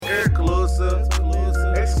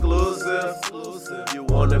exclusive. You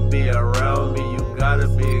wanna be around me, you gotta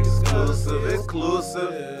be exclusive.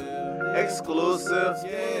 Exclusive.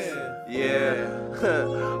 Yeah.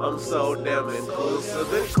 I'm so damn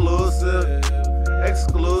inclusive. Exclusive.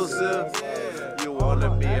 You wanna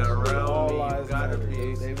be around me, you gotta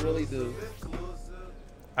be. They really do.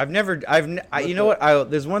 You know what?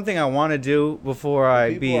 There's one thing I want to do before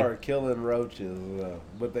I People are killing roaches,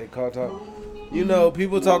 but they can't talk. You know,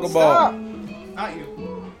 people talk about. Not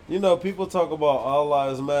you. You know, people talk about all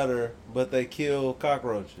lives matter, but they kill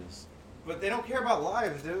cockroaches. But they don't care about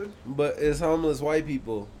lives, dude. But it's homeless white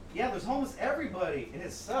people. Yeah, there's homeless everybody, and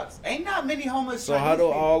it sucks. Ain't not many homeless. So how do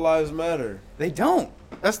all lives matter? They don't.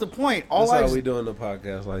 That's the point. That's how we doing the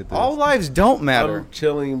podcast like this. All lives don't matter. I'm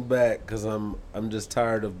chilling back because I'm just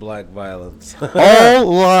tired of black violence. All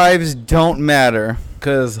lives don't matter.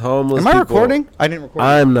 Because homeless. Am I recording? I didn't record.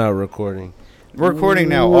 I'm not recording. We're recording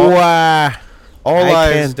now. Why? All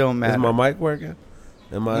lives don't matter. Is my mic working?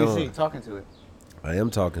 Am I on? Talking to it. I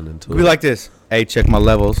am talking into it. Be like this. Hey, check my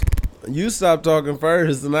levels. You stop talking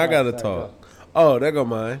first, and I gotta talk. Oh, there go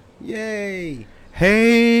mine. Yay!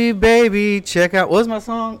 Hey, baby, check out. What's my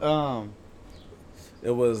song? It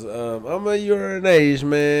was you're an Asian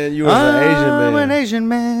man. You was an Asian man. I'm an Asian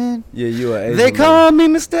man. Yeah, you an Asian. They call me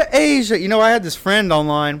Mr. Asia. You know, I had this friend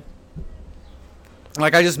online.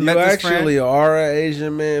 Like I just met this friend. You actually are an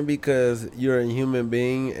Asian man because you're a human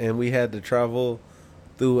being, and we had to travel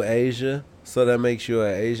through Asia, so that makes you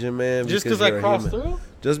an Asian man. Just because I crossed through?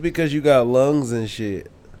 Just because you got lungs and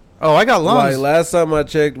shit. Oh, I got lungs. Like last time I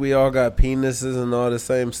checked, we all got penises and all the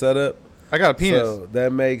same setup. I got a penis. So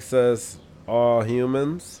that makes us all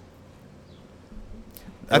humans.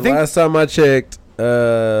 I think last time I checked,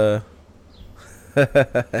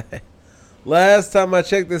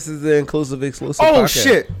 this is the inclusive exclusive podcast. Oh,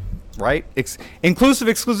 shit. Right? Inclusive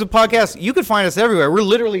exclusive podcast. You can find us everywhere. We're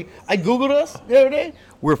literally, I Googled us the other day.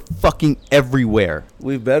 We're fucking everywhere.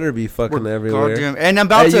 We better be fucking everywhere. And I'm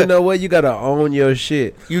about to. You know what? You gotta own your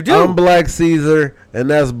shit. You do. I'm Black Caesar, and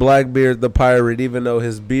that's Blackbeard the pirate, even though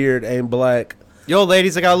his beard ain't black. Yo,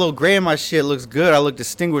 ladies, I got a little gray in my shit. Looks good. I look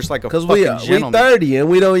distinguished like a fucking gentleman. We 30, and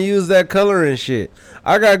we don't use that color and shit.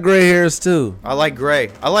 I got gray hairs, too. I like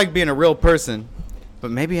gray. I like being a real person,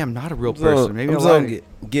 but maybe I'm not a real person. Maybe I'm gonna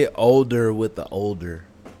get older with the older.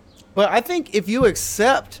 But I think if you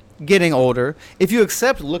accept getting older, if you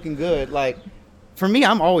accept looking good, like for me,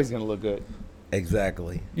 I'm always gonna look good.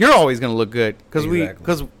 Exactly. You're always gonna look good because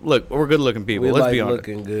exactly. Look, we're good looking people. Let's be honest.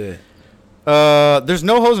 Looking good. There's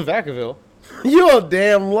no hoes in Vacaville. You a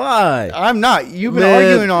damn lie. I'm not. You've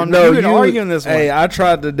been arguing this one. Hey, I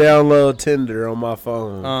tried to download Tinder on my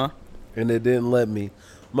phone, and it didn't let me.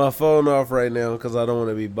 My phone off right now because I don't want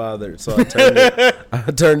to be bothered. So I turned it.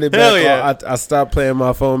 I turned it back on. I stopped paying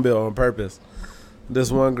my phone bill on purpose.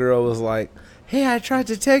 This one girl was like, "Hey, I tried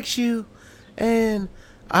to text you, and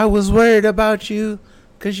I was worried about you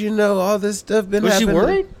because you know all this stuff been happening." Was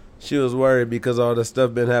she worried? She was worried because all this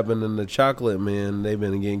stuff been happening to Chocolate Men. They've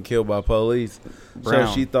been getting killed by police. Brown.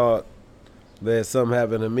 So she thought that something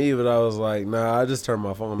happened to me, but I was like, nah, I just turned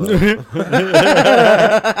my phone off.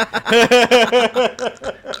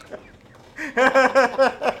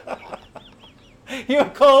 You a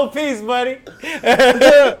cold piece, buddy.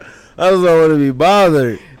 I just don't want to be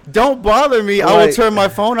bothered. Don't bother me. I will turn my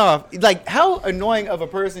phone off. Like, how annoying of a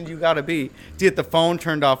person you got to be to get the phone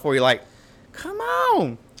turned off for you? Like, come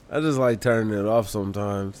on. I just like turning it off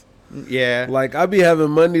sometimes. Yeah. Like, I be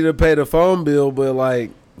having money to pay the phone bill, but,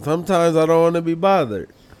 like, sometimes I don't want to be bothered.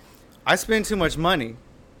 I spend too much money.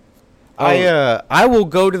 I will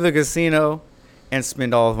go to the casino and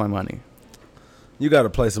spend all of my money. You got to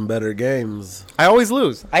play some better games. I always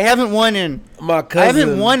lose. I haven't won in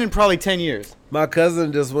probably 10 years. My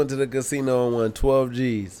cousin just went to the casino and won 12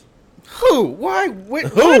 G's. Who? Why?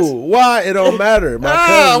 Who? Why? It don't matter. My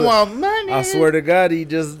cousin, I want money. I swear to God, he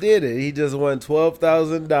just did it. He just won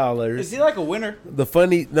 $12,000. Is he like a winner?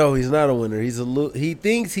 No, he's not a winner. He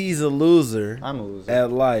thinks he's a loser. I'm a loser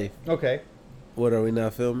at life. Okay. What, are we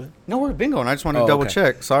not filming? No, we're bingoing. I just want to double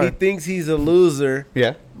check. Sorry. He thinks he's a loser.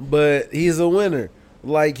 Yeah. But he's a winner.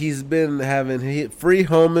 Like, he's been having free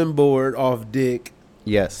home and board off dick.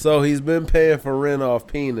 Yes. So he's been paying for rent off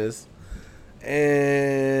penis.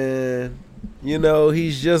 And, you know,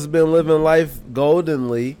 he's just been living life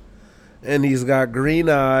goldenly. And he's got green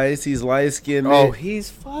eyes. He's light-skinned. Oh, he's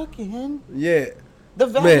fucking. Yeah. The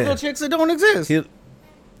valuable chicks that don't exist.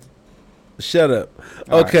 Shut up.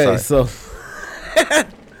 All okay, right, so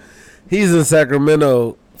he's in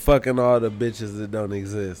Sacramento fucking all the bitches that don't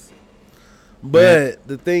exist. But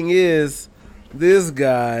the thing is, This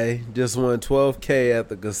guy just won $12K at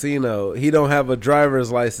the casino. He don't have a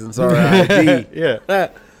driver's license or ID. Yeah.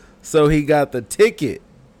 So he got the ticket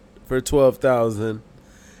for $12,000,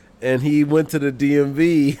 and he went to the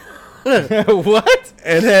DMV. What?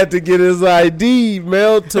 And had to get his ID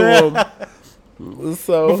mailed to him.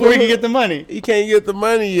 So Before he can get the money. he can't get the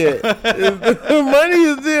money yet. The money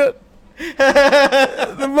is there.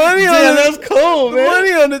 The money on that's cool, the man.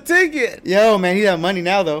 money on the ticket. Yo, man, he got money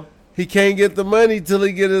now though. He can't get the money till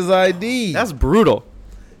he get his ID. That's brutal.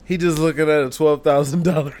 He just looking at a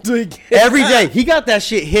 $12,000 ticket Every day. He got that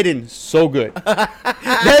shit hidden so good.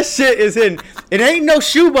 That shit is hidden. It ain't no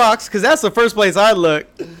shoebox, because that's the first place I look.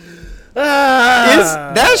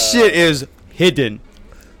 That shit is hidden.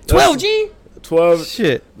 12G? 12.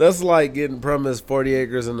 Shit. That's like getting promised 40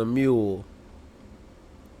 acres and a mule.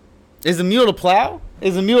 Is a mule to plow?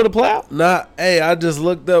 Is a mule to plow? Hey, I just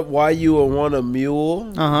looked up why you would want a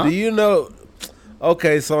mule. Uh-huh. Do you know?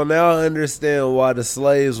 Okay, so now I understand why the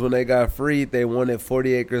slaves, when they got freed, they wanted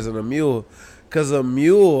 40 acres and a mule. Because a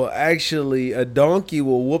mule, actually, a donkey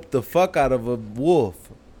will whoop the fuck out of a wolf.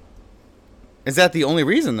 Is that the only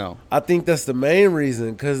reason, though? I think that's the main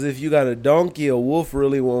reason. Because if you got a donkey, a wolf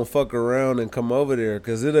really won't fuck around and come over there.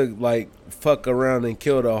 Because it'll, like, fuck around and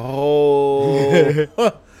kill the whole...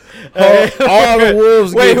 all the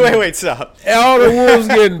wolves. Wait, stop. All the wolves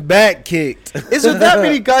getting back kicked. Is there that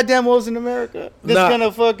many goddamn wolves in America that's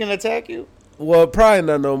gonna fucking attack you? Well, probably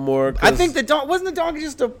not no more. I think wasn't the donkey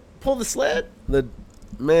just to pull the sled? The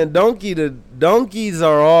donkeys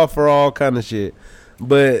are all for all kind of shit.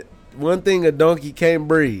 But one thing, a donkey can't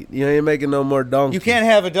breed. You ain't making no more donkeys. You can't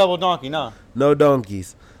have a double donkey, nah. No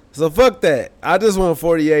donkeys. So fuck that. I just want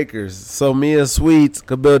 40 acres. So me and Sweets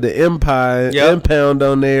could build an empire, impound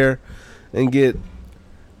on there, and get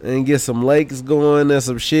some lakes going and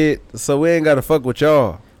some shit. So we ain't gotta fuck with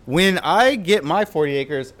y'all. When I get my 40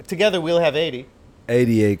 acres, together we'll have 80.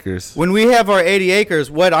 80 acres. When we have our 80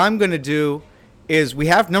 acres, what I'm gonna do is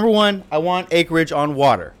number one, I want acreage on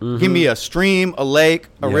water. Mm-hmm. Give me a stream, a lake,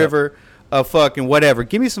 a river, a fucking whatever.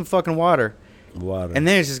 Give me some fucking water. And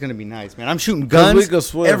then it's just gonna be nice, man. I'm shooting guns we could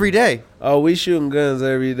swim every day. Oh, we shooting guns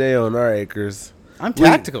every day on our acres. I'm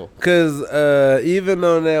tactical. Because even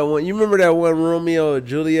on that one, you remember that one Romeo and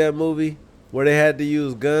Juliet movie where they had to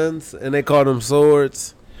use guns and they called them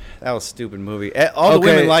swords? That was a stupid movie. All the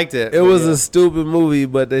women liked it. It was a stupid movie,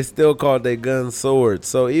 but they still called their guns swords.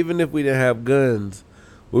 So even if we didn't have guns,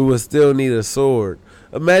 we would still need a sword.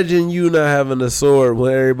 Imagine you not having a sword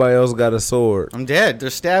when everybody else got a sword. I'm dead. They're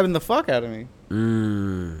stabbing the fuck out of me.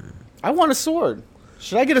 I want a sword.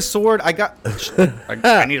 Should I get a sword? I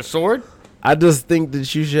need a sword? I just think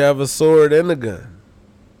that you should have a sword and a gun.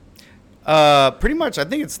 Pretty much, I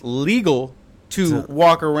think it's legal to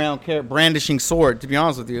walk around brandishing sword, to be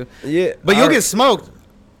honest with you. Yeah. But you'll get smoked.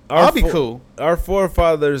 I'll be cool. Our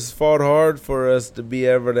forefathers fought hard for us to be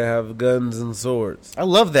able to have guns and swords. I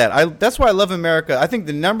love that. That's why I love America. I think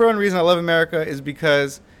the number one reason I love America is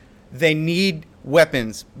because they need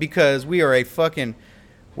weapons, because we are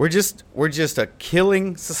we're just a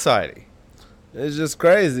killing society. It's just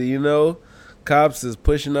crazy, you know. Cops is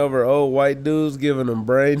pushing over old white dudes, giving them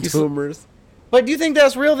brain tumors. But do you think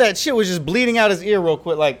that's real? That shit was just bleeding out his ear real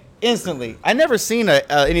quick, like instantly. I never seen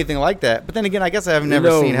anything like that. But then again, I guess I have never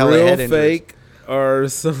seen hella real head injuries. fake. Or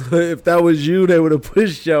if that was you, they would have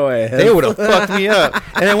pushed your ass. They would have fucked me up.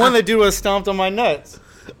 And then one of the dude would have stomped on my nuts.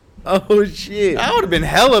 Oh shit! I would have been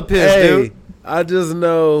hella pissed, dude. I just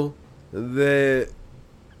know that.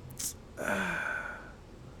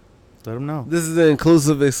 Let them know. This is an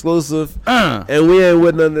inclusive exclusive, and we ain't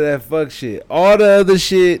with none of that fuck shit. All the other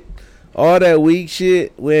shit, all that weak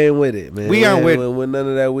shit, we ain't with it, man. We aren't with none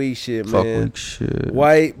of that weak shit, fuck man. Weak shit.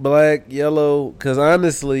 White, black, yellow. Because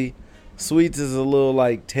honestly, Sweets is a little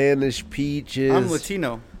like tannish peaches. I'm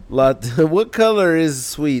Latino. What color is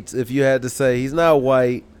Sweets? If you had to say, he's not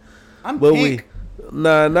white. I'm pink.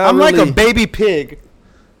 Not I'm really. like a baby pig.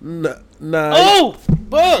 Nah. Oh,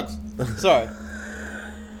 bugs. Sorry.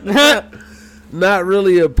 Not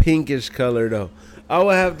really a pinkish color though. I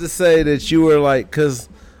would have to say that you were like, cause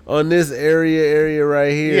on this area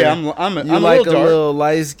right here. Yeah, I'm like a little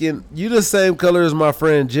light skin. You the same color as my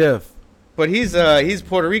friend Jeff. But he's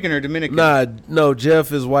Puerto Rican or Dominican. No,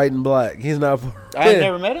 Jeff is white and black. He's not. I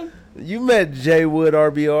never met him. You met Jay Wood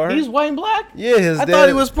RBR. He's white and black. Yeah, I thought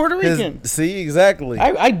he was Puerto Rican. See, exactly.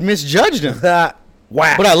 I misjudged him.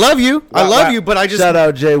 Wow. But I love you. I love you, but I just... Shout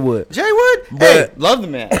out Jay Wood. Jay Wood? Hey, love the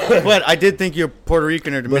man. But I did think you're Puerto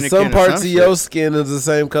Rican or Dominican. But some parts of your skin is the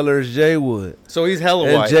same color as Jay Wood. So he's hella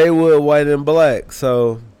white. And Jay Wood white and black,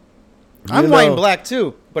 so... I'm white and black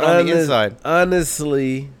too, but on the inside.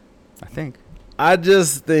 Honestly... I think. I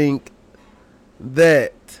just think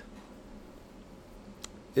that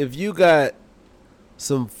if you got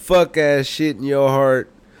some fuck ass shit in your heart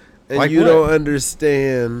and like you what? don't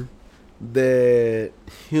understand that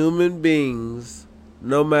human beings,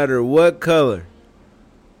 no matter what color,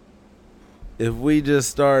 if we just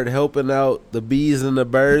start helping out the bees and the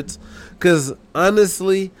birds, because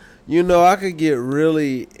honestly, you know, I could get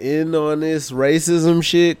really in on this racism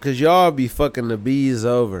shit because y'all be fucking the bees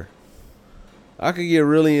over. I could get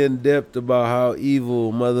really in depth about how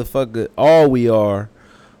evil motherfucker all we are.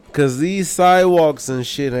 Because these sidewalks and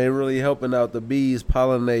shit ain't really helping out the bees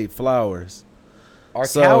pollinate flowers. Our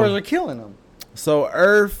towers are killing them. So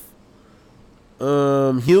Earth,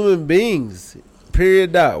 human beings,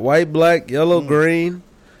 period dot, white, black, yellow, green,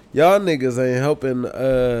 y'all niggas ain't helping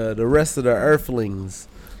the rest of the earthlings.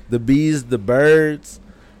 The bees, the birds.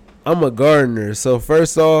 I'm a gardener. So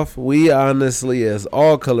first off, we honestly, as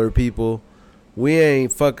all color people, we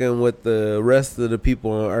ain't fucking with the rest of the people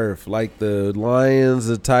on Earth, like the lions,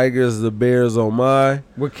 the tigers, the bears. Oh my,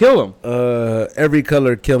 We're killing them. every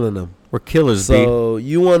color killing them. We're killers, So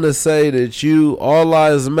you want to say that all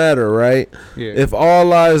lives matter, right? Yeah. If all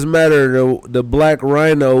lives matter, the black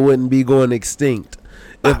rhino wouldn't be going extinct.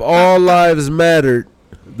 If all lives mattered,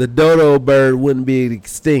 the dodo bird wouldn't be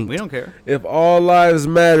extinct. We don't care. If all lives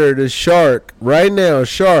matter, the shark right now,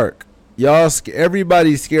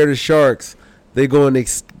 everybody's scared of sharks. They going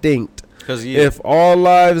extinct. If all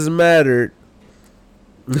lives mattered,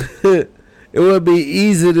 it would be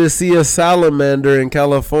easy to see a salamander in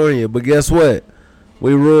California. But guess what?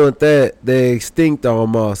 We ruined that. They extinct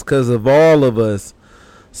almost because of all of us.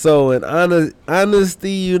 So in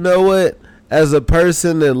honesty, you know what? As a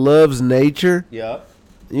person that loves nature,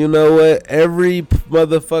 you know what? Every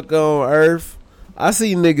motherfucker on Earth, I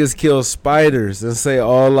see niggas kill spiders and say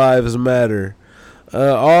all lives matter.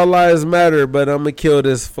 All lives matter, but I'm going to kill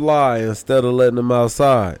this fly instead of letting them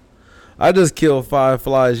outside. I just killed 5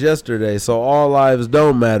 flies yesterday, so all lives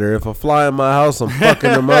don't matter. If a fly in my house, I'm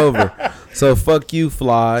fucking them over. So fuck you,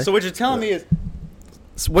 fly. So what you're telling me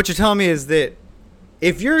is that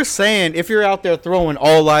if you're out there throwing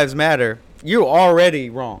all lives matter, you're already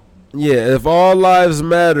wrong. Yeah, if all lives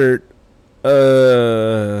mattered,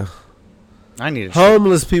 I need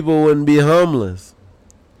homeless people wouldn't be homeless.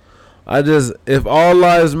 If all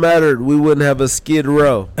lives mattered, we wouldn't have a Skid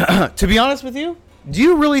Row. To be honest with you, do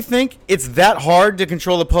you really think it's that hard to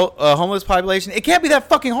control the homeless population? It can't be that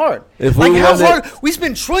fucking hard. We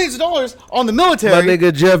spend trillions of dollars on the military. My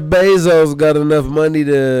nigga Jeff Bezos got enough money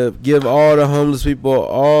to give all the homeless people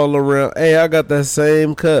all around. Hey, I got that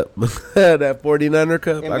same cup. That 49er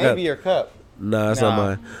cup. It may be your cup. Nah, it's not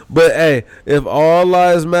mine. But hey, if all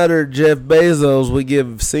lives matter, Jeff Bezos would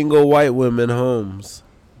give single white women homes.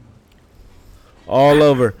 All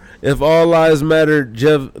over. If all lives matter,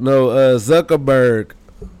 Zuckerberg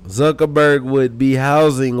would be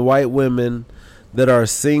housing white women that are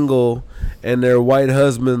single and their white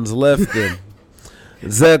husbands left them.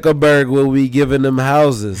 Zuckerberg will be giving them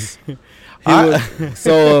houses.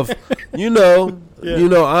 So if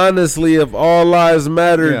honestly, if all lives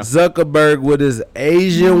mattered, Zuckerberg with his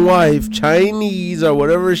Asian wife, Chinese or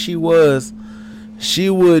whatever she was, she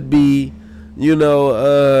would be,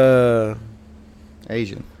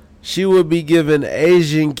 Asian. She would be giving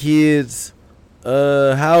Asian kids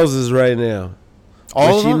houses right now.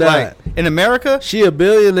 All of them? Like, in America? She a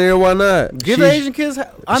billionaire. Why not? Give Asian kids.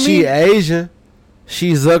 She Asian.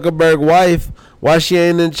 She Zuckerberg wife. Why she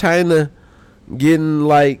ain't in China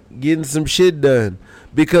getting some shit done?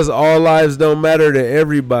 Because all lives don't matter to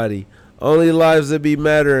everybody. Only lives that be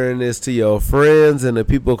mattering is to your friends and the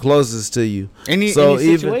people closest to you. Any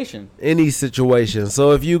situation. Any situation.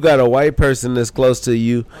 So if you got a white person that's close to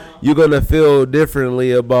you, you're going to feel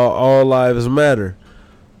differently about all lives matter.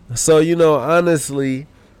 So, honestly,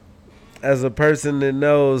 as a person that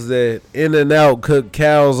knows that In-N-Out cook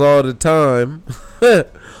cows all the time,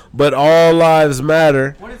 but all lives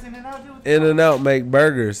matter. What does In-N-Out do? In-N-Out make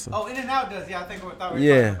burgers. Oh, In-N-Out does. Yeah, I thought we were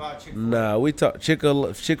talking about Chick-fil-A. Nah, we talk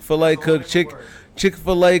Chick-fil-A cook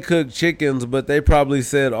Chick-fil-A cook chickens, but they probably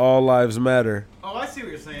said all lives matter. Oh, I see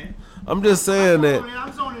what you're saying. I'm just saying that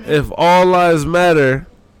if all lives matter,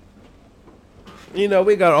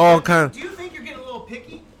 we got all kinds. Do you think you're getting a little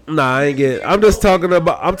picky? Nah, I ain't get. I'm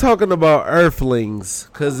talking about earthlings.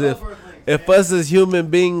 Cause if us as human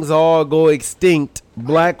beings all go extinct,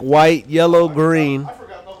 black, white, yellow, green. I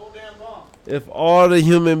forgot the whole damn bomb. If all the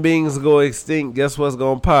human beings go extinct, guess what's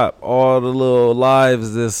gonna pop? All the little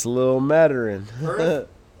lives that's little mattering.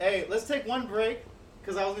 Hey, let's take one break.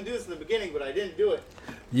 Cause I was gonna do this in the beginning, but I didn't do it.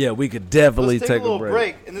 Yeah, we could definitely take a little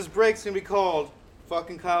break. And this break's gonna be called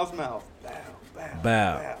fucking Kyle's Mouth. Bow, bow.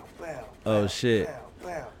 Bow. Oh, shit.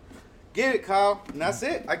 Get it, Kyle. And that's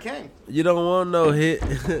it. I came. You don't want no hit.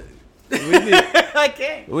 I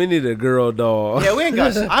can't. We need a girl doll. Yeah, we ain't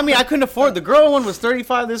got shit. I mean, I couldn't afford. The girl one was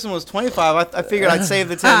 $35. This one was $25. I figured I'd save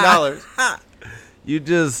the $10. You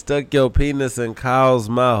just stuck your penis in Kyle's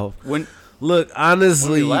mouth. Look,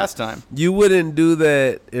 honestly, last time you wouldn't do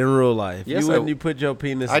that in real life. Yes, you put your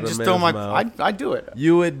penis. I just in a throw man's my. mouth. I do it.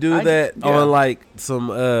 You would do that on like some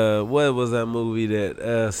what was that movie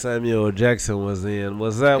that Samuel Jackson was in?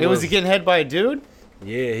 Was that? Was he getting head by a dude?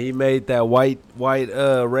 Yeah, he made that white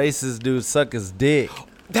racist dude suck his dick.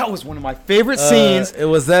 That was one of my favorite scenes. It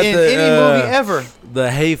was that in any movie ever. The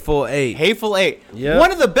Hateful Eight. Hateful Eight. Yep. One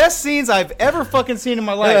of the best scenes I've ever fucking seen in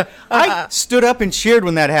my life. I stood up and cheered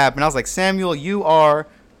when that happened. I was like, Samuel, you are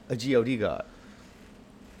a God god.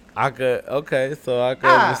 I could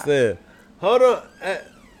understand. Hold on.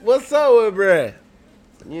 What's up with Brad?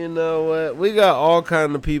 You know what? We got all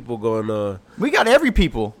kind of people going on. We got every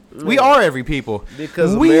people. We are every people.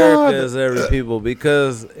 Because America is every people.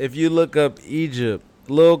 Because if you look up Egypt,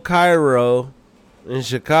 Little Cairo in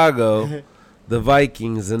Chicago, the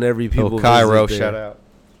Vikings and every people. Cairo, shout out.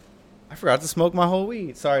 I forgot to smoke my whole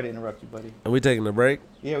weed. Sorry to interrupt you, buddy. Are we taking a break?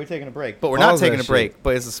 Yeah, we're taking a break. But we're not taking a break,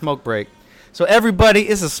 but it's a smoke break. So everybody,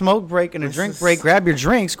 it's a smoke break and a drink break. Grab your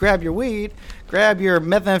drinks, grab your weed, grab your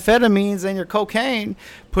methamphetamines and your cocaine,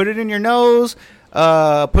 put it in your nose,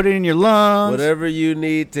 put it in your lungs. Whatever you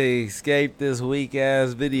need to escape this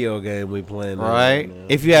weak-ass video game we playing. Right.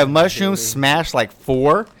 If you have mushrooms, smash like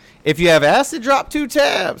 4. If you have acid, drop 2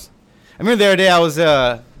 tabs. I remember the other day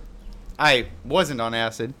I wasn't on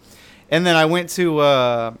acid. And then I went to,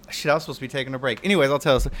 I was supposed to be taking a break. Anyways, I'll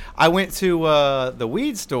tell us. I went to the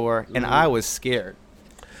weed store, and I was scared.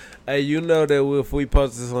 Hey, you know that if we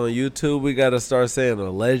post this on YouTube, we got to start saying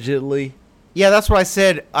allegedly. Yeah, that's what I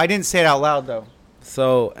said. I didn't say it out loud, though.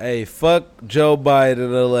 So, hey, fuck Joe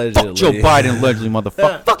Biden allegedly. Fuck Joe Biden allegedly,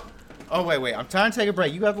 motherfucker. Fuck. Oh, wait. I'm trying to take a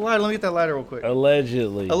break. You got the lighter? Let me get that lighter real quick.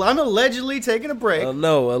 Allegedly. I'm allegedly taking a break.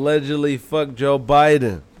 No, allegedly fuck Joe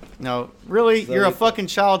Biden. No, really? So you're a fucking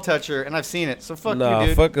child toucher, and I've seen it. So fuck you,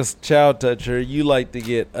 dude. Fuck a child toucher. You like to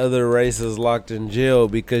get other races locked in jail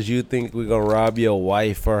because you think we're going to rob your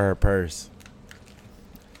wife for her purse.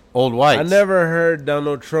 Old whites. I never heard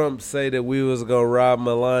Donald Trump say that we was going to rob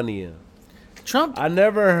Melania. I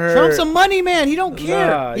never heard. Trump's a money man. He don't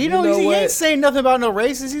care. Nah, he ain't saying nothing about no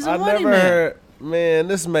races. He's a money man. Man,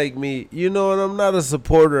 this make me, you know what? I'm not a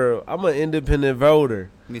supporter. I'm an independent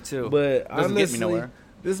voter. Me too. But doesn't honestly, get me nowhere.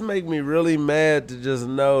 This make me really mad to just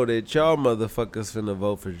know that y'all motherfuckers finna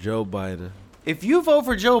vote for Joe Biden. If you vote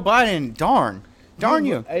for Joe Biden, darn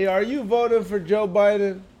you. Hey, are you voting for Joe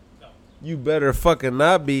Biden? No. You better fucking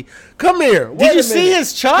not be. Come here. Did you see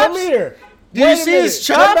his chops? Come here. Did you see his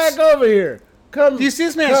chops? Come back over here. Come. Do you see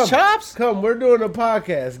this man's chops? Come. We're doing a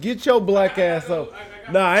podcast. Get your black ass up.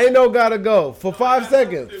 Nah, ain't no gotta go for 5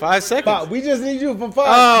 seconds. 5 seconds. We just need you for 5.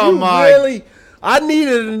 Oh, my. I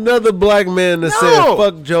needed another black man to say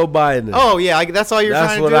fuck Joe Biden. Oh, yeah. That's all you're trying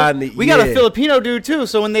to do? That's what I need. We got a Filipino dude, too.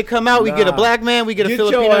 So when they come out, we get a black man, we get a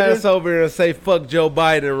Filipino dude. Get your ass over here and say fuck Joe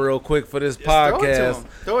Biden real quick for this podcast.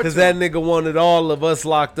 Because that nigga wanted all of us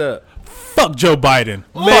locked up. Fuck Joe Biden.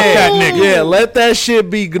 Man, fuck that nigga. Yeah, let that shit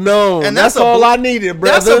be known. And that's all I needed,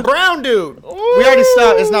 brother. That's a brown dude. Ooh. We already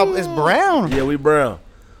stopped. It's brown. Yeah, we brown.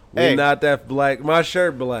 We not that black. My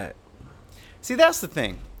shirt black. See, that's the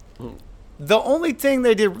thing. The only thing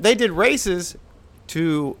they did races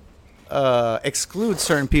to exclude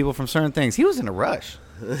certain people from certain things. He was in a rush.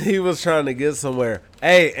 He was trying to get somewhere.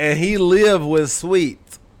 Hey, and he lived with Sweet.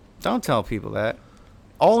 Don't tell people that.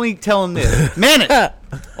 Only tell him this. Manish.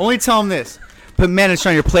 Only tell him this. Put Manish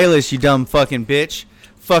on your playlist, you dumb fucking bitch.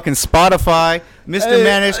 Fucking Spotify. Mr.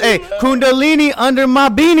 Manish. Hey, Kundalini under my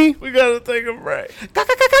beanie. We gotta take a break.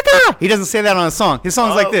 He doesn't say that on a song. His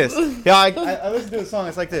song's like this. Yeah, I listened to a song.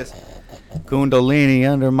 It's like this. Kundalini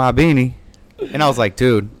under my beanie. And I was like,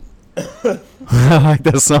 dude. I like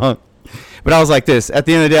that song. But I was like this. At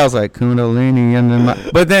the end of the day, I was like, Kundalini under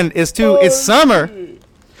my... But then it's summer.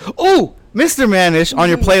 Ooh, Mr. Manish on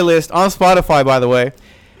your playlist on Spotify, by the way.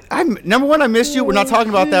 Number 1, I missed you. We're not talking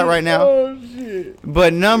about that right now.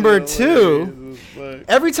 But number 2,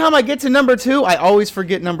 every time I get to number 2, I always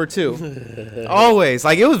forget number 2. Always.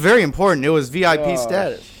 Like, it was very important. It was VIP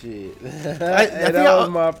status. Shit. That was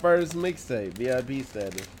my first mixtape, VIP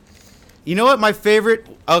status. You know what?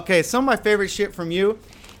 Some of my favorite shit from you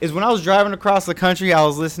is when I was driving across the country, I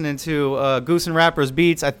was listening to Goose and Rapper's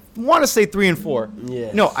beats. I want to say 3 and 4.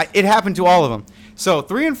 Yeah. No, it happened to all of them. So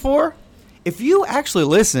 3 and 4, if you actually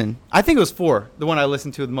listen, I think it was 4, the one I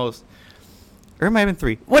listened to the most. Or it might have been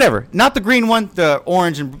 3. Whatever. Not the green one, the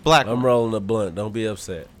orange and black one. I'm rolling a blunt. Don't be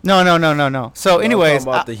upset. No. So, anyways. I'm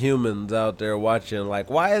talking about the humans out there watching, like,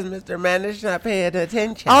 why is Mr. Manish not paying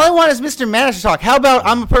attention? All I want is Mr. Manish to talk. How about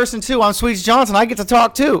I'm a person, too. I'm Sweets Johnson. I get to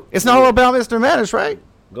talk, too. It's not all about Mr. Manish, right?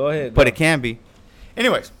 Go ahead. But it can be.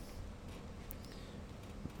 Anyways.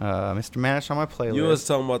 Mr. Manish on my playlist. You was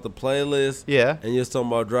talking about the playlist. Yeah. And you was talking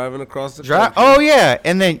about driving across the country. Oh, yeah.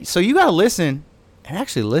 And then, so you got to listen. And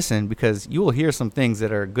actually listen, because you will hear some things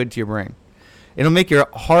that are good to your brain. It'll make your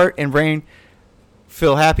heart and brain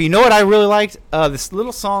feel happy. You know what I really liked? This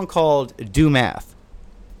little song called Do Math.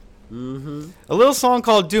 Mm-hmm. A little song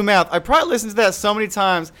called Do Math. I probably listened to that so many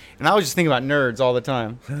times, and I was just thinking about nerds all the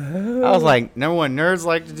time. I was like, number one, nerds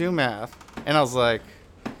like to do math. And I was like,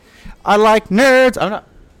 I like nerds. I'm not.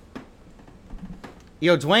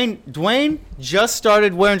 Yo, Dwayne just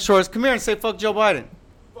started wearing shorts. Come here and say fuck Joe Biden.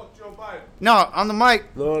 No, on the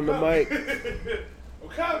mic. Go on the mic. I'm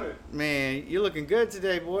coming. Man, you're looking good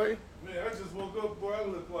today, boy. Man, I just woke up, boy. I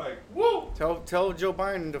look like, woo. Tell Joe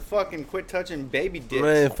Biden to fucking quit touching baby dicks.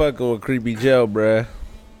 Man, fucking with Creepy Joe, bruh.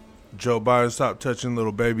 Joe Biden, stop touching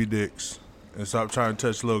little baby dicks and stop trying to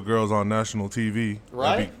touch little girls on national TV.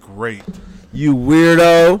 Right? That'd be great. You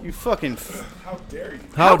weirdo. You fucking... How dare you?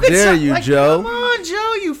 How dare you, Joe? Come on,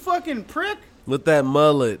 Joe, you fucking prick. With that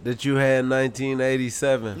mullet that you had in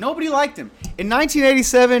 1987. Nobody liked him. In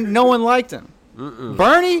 1987, no one liked him.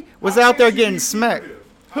 Bernie was out there getting smacked.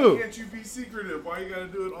 How can't you be secretive? Why you gotta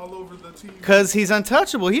do it all over the TV? Because he's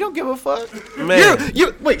untouchable. He don't give a fuck. Man.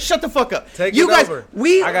 Wait, shut the fuck up. Take you it guys, over.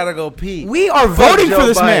 We, I gotta go pee. We are Fuck voting Joe for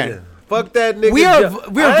this Biden. man. Fuck that nigga. We are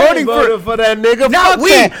voting for that nigga. Not Fuck we.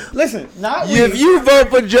 that. Listen, not we. If you vote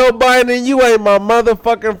for Joe Biden, you ain't my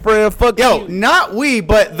motherfucking friend. Fuck Yo, you. not we,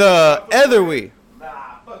 but the other we. Nah,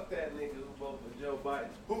 fuck that nigga who vote for Joe Biden.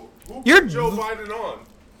 Who You're put Joe Biden on?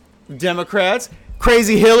 Democrats,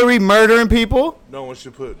 crazy Hillary murdering people, No one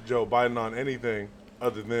should put Joe Biden on anything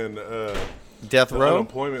other than death the row.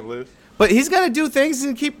 unemployment list. But he's gonna do things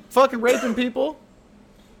and keep fucking raping people.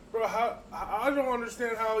 Bro, I don't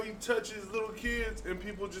understand how he touches little kids and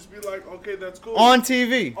people just be like, okay, that's cool. On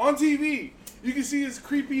TV. On TV. You can see his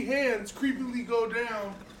creepy hands creepily go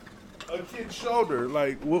down a kid's shoulder.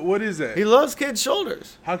 Like, what is that? He loves kids'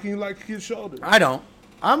 shoulders. How can you like a kid's shoulder? I don't.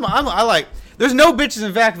 I like. There's no bitches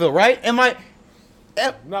in Vacaville, right?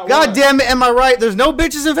 God damn it, am I right? There's no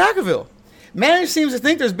bitches in Vacaville. Man seems to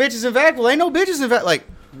think there's bitches in Vacaville. Ain't no bitches in Vacaville. Like,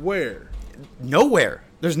 Where? nowhere.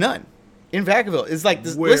 There's none. In Vacaville. It's like,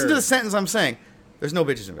 this, Where? listen to the sentence I'm saying. There's no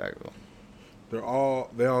bitches in Vacaville.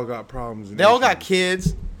 They all got problems. And They all got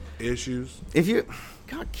kids. issues. If you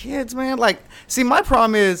got kids, man, like, see, my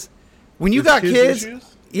problem is when you There's got kids. issues?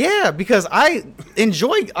 Yeah, because I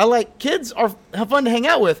like kids have fun to hang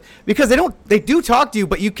out with because they do talk to you,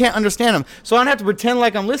 but you can't understand them. So I don't have to pretend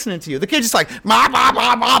like I'm listening to you. The kid's just like, ma, ma,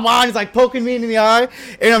 ma, ma, ma, and he's like poking me in the eye.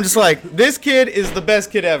 And I'm just like, this kid is the best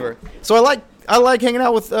kid ever. So I like hanging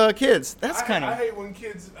out with kids. That's kind I of. hate when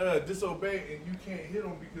kids disobey and you can't hit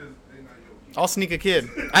them because they're not your kid. I'll sneak a kid.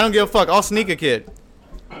 I don't give a fuck. I'll sneak a kid.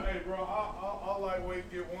 Hey, bro, I'll lightweight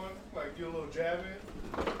get one, like get a little jab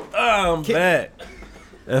in. Oh, I'm back.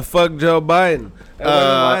 And fuck Joe Biden. Hey, where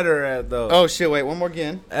the lighter at, though? Oh, shit. Wait, one more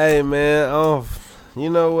again. Hey, man. You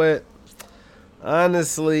know what?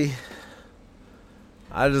 Honestly,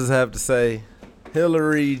 I just have to say,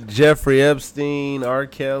 Hillary, Jeffrey Epstein, R.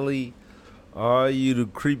 Kelly, all you the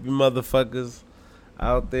creepy motherfuckers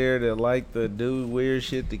out there that like to do weird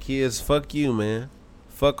shit to kids, fuck you, man.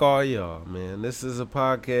 Fuck all y'all, man. This is a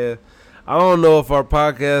podcast. I don't know if our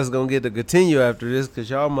podcast is going to get to continue after this because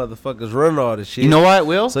y'all motherfuckers run all the shit. You know what,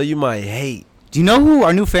 Will? So you might hate. Do you know who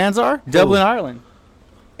our new fans are? Dublin, Ireland.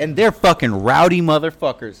 And they're fucking rowdy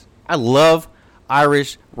motherfuckers. I love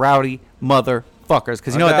Irish rowdy motherfuckers.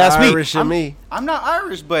 Because you know what? That's Irish me. in me. I'm not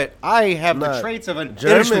Irish, but I have the Nah, traits of an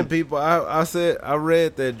German Irishman. people. I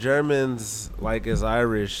read that Germans like is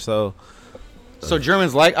Irish. So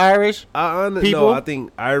Germans like Irish? People? No, I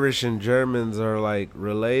think Irish and Germans are like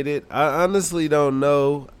related. I honestly don't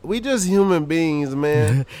know. We just human beings,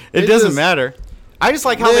 man. It doesn't matter. I just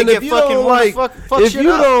like how Man, they get fucking fuck if shit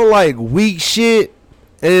you up. don't like weak shit,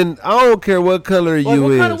 and I don't care what color Like, you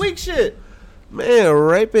what is, kind of weak shit? man,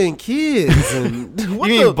 raping kids and what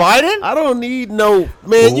You mean Biden? I don't need no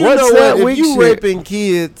man. You What's know that what? If weak you shit? raping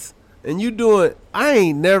kids and you doing, I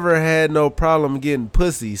ain't never had no problem getting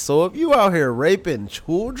pussy. So if you out here raping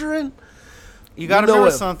children, You gotta know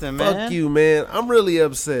remember what? something, Fuck man. you, man. I'm really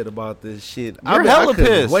upset about this shit. You're hella I couldn't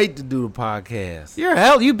pissed. wait to do the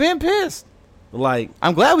podcast. You've been pissed. Like,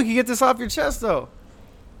 I'm glad we could get this off your chest, though.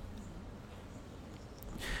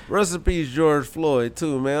 Rest in peace, George Floyd,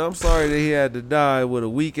 too, man. I'm sorry that he had to die with a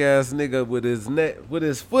weak ass nigga with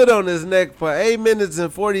his foot on his neck for 8 minutes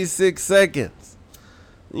and 46 seconds.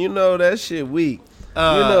 You know that shit weak.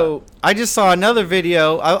 I just saw another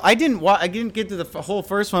video. I didn't get to the whole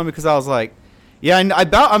first one because I was like, yeah,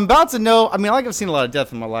 I'm about to know. I mean, I've seen a lot of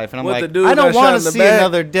death in my life, and I'm like, I don't want to see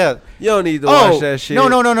another death. You don't need to watch that shit. No.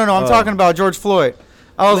 I'm talking about George Floyd.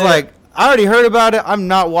 I was like, I already heard about it. I'm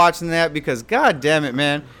not watching that because, god damn it,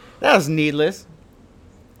 man, that was needless.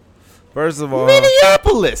 First of all,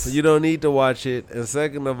 Minneapolis. You don't need to watch it, and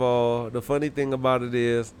second of all, the funny thing about it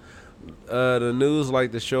is, the news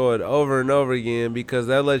like to show it over and over again because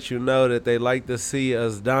that lets you know that they like to see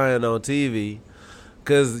us dying on TV.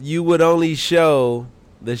 Because you would only show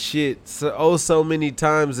the shit so many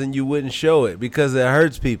times and you wouldn't show it because it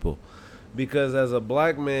hurts people. Because as a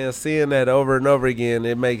black man, seeing that over and over again,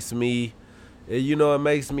 it makes me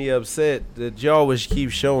upset that y'all would keep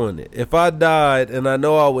showing it. If I died, and I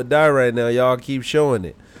know I would die right now, y'all keep showing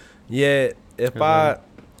it. Yet, if I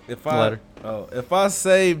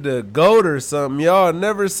saved a goat or something, y'all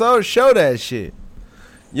never show that shit.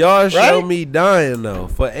 Y'all show me dying, though,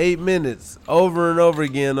 for 8 minutes over and over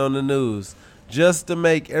again on the news just to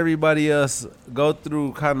make everybody else go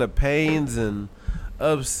through kind of pains and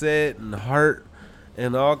upset and hurt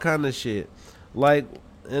and all kind of shit. Like,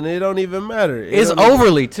 and it don't even matter. It's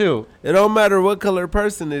overly, too. It don't matter what color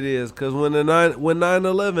person it is because when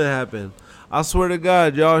 9/11 happened, I swear to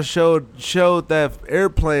God, y'all showed that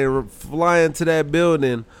airplane flying to that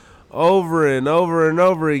building over and over and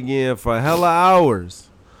over again for hella hours.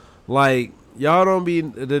 Like,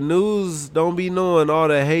 the news don't be knowing all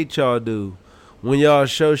the hate y'all do when y'all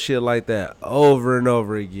show shit like that over and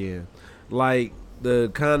over again. Like,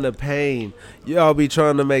 the kind of pain. Y'all be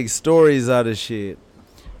trying to make stories out of shit.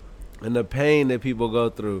 And the pain that people go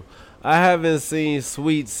through. I haven't seen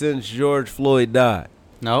Sweet since George Floyd died.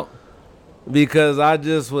 No. Because I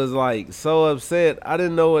just was, like, so upset. I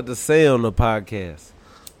didn't know what to say on the podcast.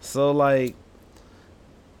 So, like,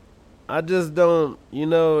 I just don't,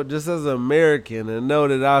 just as an American and know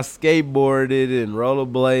that I skateboarded and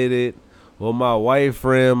rollerbladed with my white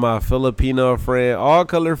friend, my Filipino friend, all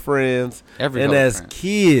color friends. And as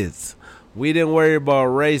kids, we didn't worry about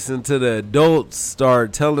race until the adults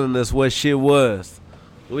start telling us what shit was.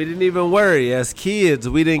 We didn't even worry. As kids,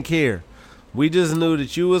 we didn't care. We just knew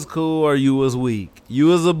that you was cool or you was weak. You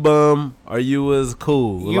was a bum or you was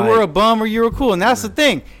cool. You were a bum or you were cool. And that's the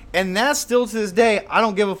thing. And that's still to this day, I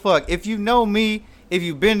don't give a fuck. If you know me, if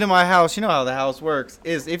you've been to my house, you know how the house works.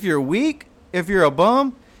 Is if you're weak, if you're a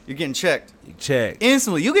bum, you're getting checked.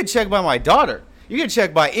 Instantly. You get checked by my daughter. You get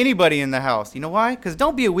checked by anybody in the house. You know why? Because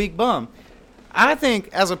don't be a weak bum. I think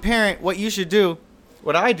as a parent, what you should do,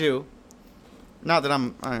 what I do, not that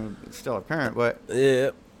I'm still a parent, but. Yeah.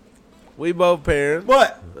 We both parents.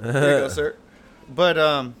 What? There you go, sir. But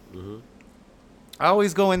I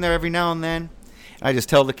always go in there every now and then. I just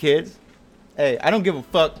tell the kids, hey, I don't give a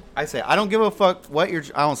fuck. I say, I don't give a fuck what your,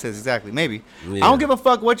 I don't say this exactly, maybe. Yeah. I don't give a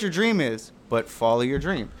fuck what your dream is, but follow your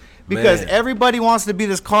dream. Because everybody wants to be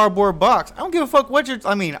this cardboard box. I don't give a fuck what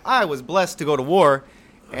I was blessed to go to war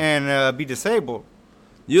and be disabled.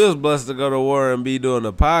 You was blessed to go to war and be doing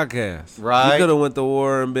a podcast. Right. You could have went to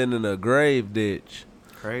war and been in a grave ditch.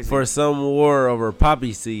 Crazy. For some war over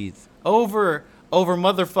poppy seeds. Over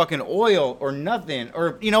motherfucking oil or nothing.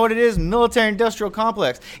 Or, you know what it is? Military industrial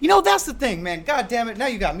complex. You know, that's the thing, man. God damn it. Now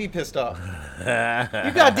you got me pissed off.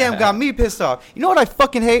 You goddamn got me pissed off. You know what I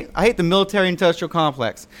fucking hate? I hate the military industrial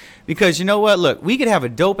complex. Because you know what? Look, we could have a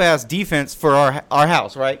dope-ass defense for our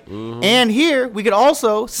house, right? Mm-hmm. And here, we could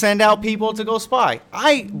also send out people to go spy.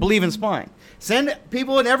 I believe in spying. Send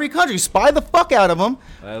people in every country. Spy the fuck out of them.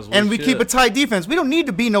 And we keep a tight defense. We don't need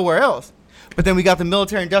to be nowhere else. But then we got the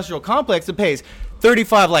military-industrial complex that pays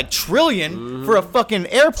 $35 trillion for a fucking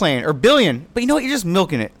airplane or billion. But you know what? You're just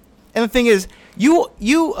milking it. And the thing is,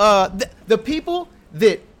 the people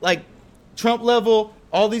that, like, Trump level,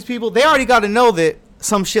 all these people, they already got to know that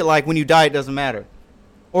some shit like when you die, it doesn't matter.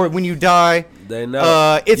 Or when you die, they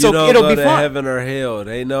know it'll be to fine. Heaven or hell.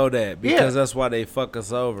 They know that because that's why they fuck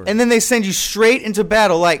us over. And then they send you straight into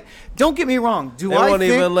battle. Like, don't get me wrong. They won't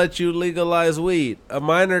even let you legalize weed. A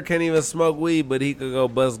minor can't even smoke weed, but he could go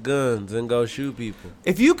bust guns and go shoot people.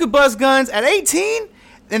 If you could bust guns at 18,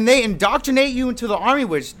 and they indoctrinate you into the army,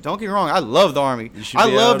 which, don't get me wrong, I love the army. I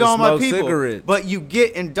loved all my people. Cigarettes. But you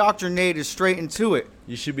get indoctrinated straight into it.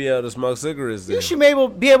 You should be able to smoke cigarettes then. You should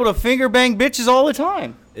be able to finger bang bitches all the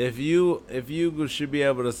time. If you should be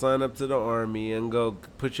able to sign up to the army and go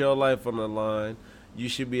put your life on the line, you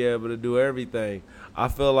should be able to do everything. I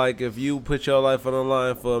feel like if you put your life on the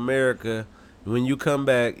line for America, when you come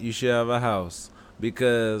back, you should have a house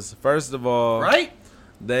because first of all, Right?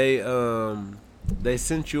 they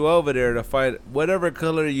sent you over there to fight whatever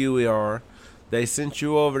color you are. They sent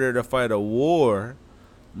you over there to fight a war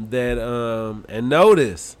that and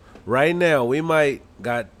notice right now we might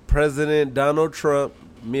got President Donald Trump.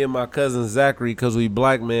 Me and my cousin Zachary, because we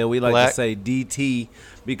black man, we like to say DT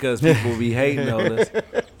because people be hating on us.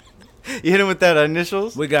 You hit him with that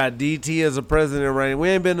initials? We got DT as a president right now. We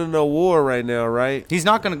ain't been in no war right now, right? He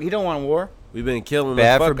don't want war. We've been killing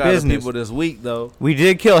Bad the for fuck out of business. people this week, though. We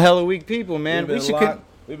did kill hella weak people, man.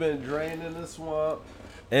 We've been draining the swamp.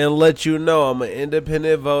 And let you know, I'm an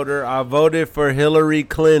independent voter. I voted for Hillary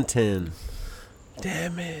Clinton.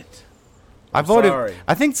 Damn it. I voted. Sorry.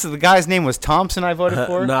 I think the guy's name was Thompson. I voted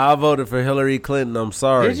for. No, I voted for Hillary Clinton. I'm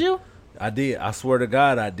sorry. Did you? I did. I swear to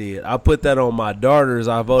God, I did. I put that on my daughters.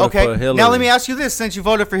 I voted for Hillary. Now let me ask you this: since you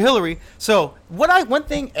voted for Hillary, so one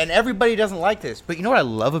thing, and everybody doesn't like this, but you know what I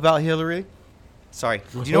love about Hillary? Sorry.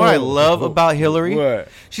 Do you know what I love about Hillary? What?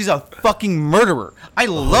 She's a fucking murderer. I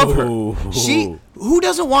love her. Who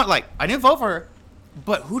doesn't want, like, I didn't vote for her,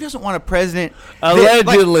 but who doesn't want a president?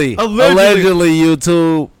 Allegedly,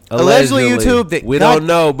 YouTube. Allegedly, YouTube. We don't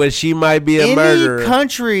know, but she might be a murderer. Any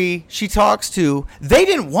country she talks to, they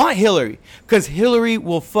didn't want Hillary because Hillary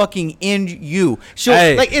will fucking end you. She'll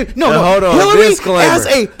hold on. Hillary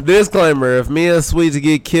Disclaimer: if me and Sweets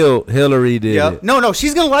get killed, Hillary did it. No.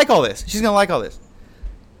 She's gonna like all this.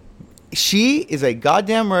 She is a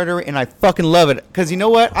goddamn murderer, and I fucking love it. Because you know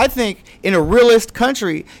what? I think in a realist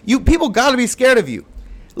country, people got to be scared of you.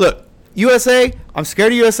 Look. USA, I'm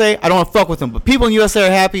scared of USA. I don't want to fuck with them. But people in USA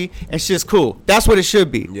are happy, and shit's cool. That's what it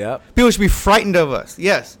should be. Yep. People should be frightened of us.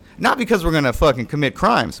 Yes. Not because we're going to fucking commit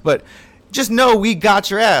crimes, but just know we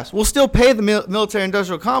got your ass. We'll still pay the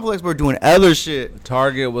military-industrial complex, but we're doing other shit.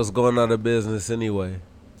 Target was going out of business anyway.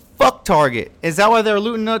 Fuck Target. Is that why they're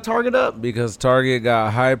looting Target up? Because Target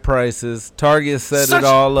got high prices. Target set it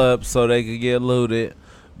all up so they could get looted.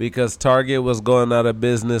 Because Target was going out of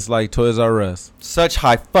business like Toys R Us. Such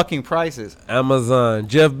high fucking prices. Amazon.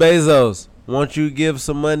 Jeff Bezos. Won't you give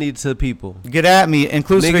some money to people? Get at me.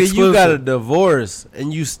 Inclusive, Nigga, exclusive. you got a divorce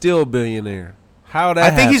and you still billionaire. How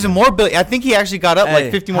that I think he's a more billion. I think he actually got up like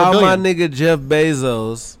 50 more billion. How my nigga Jeff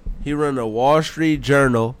Bezos, he run a Wall Street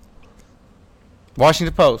Journal.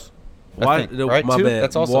 Washington Post. Right? My bad.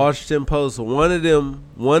 That's awesome. Washington Post. One of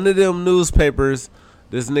them newspapers,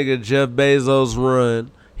 this nigga Jeff Bezos run.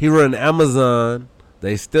 He run Amazon.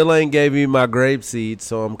 They still ain't gave me my grape seeds,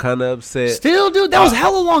 so I'm kind of upset. Still, dude? That was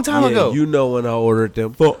hella long time ago. You know when I ordered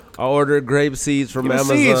them. I ordered grape seeds from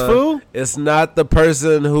Amazon. Seeds, fool. It's not the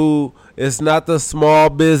person it's not the small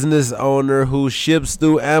business owner who ships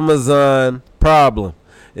through Amazon problem.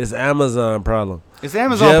 It's Amazon problem. It's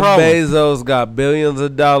Amazon problem. Jeff Bezos got billions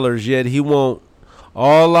of dollars, yet he won't.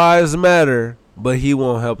 All lives matter. But he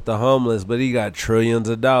won't help the homeless, but he got trillions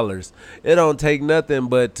of dollars. It don't take nothing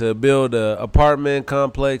but to build a apartment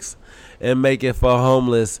complex and make it for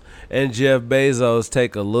homeless. And Jeff Bezos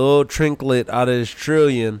take a little trinket out of his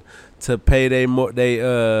trillion to pay they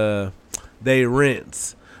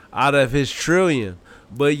rents out of his trillion.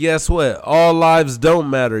 But guess what? All lives don't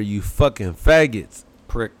matter, you fucking faggots.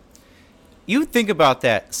 Prick. You think about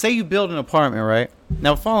that. Say you build an apartment, right?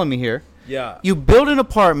 Now follow me here. Yeah. You build an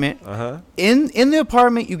apartment. In the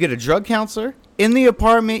apartment, you get a drug counselor. In the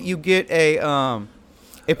apartment, you get a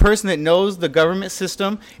person that knows the government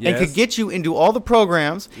system and could get you into all the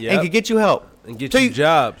programs and could get you help and get you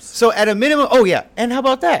jobs. So at a minimum, and how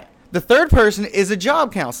about that? The third person is a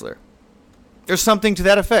job counselor. There's something to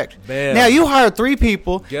that effect. Bam. Now you hire 3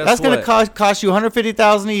 people. That's going to cost you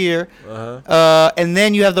 $150,000 a year. And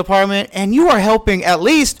then you have the apartment, and you are helping at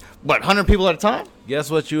least 100 people at a time. Guess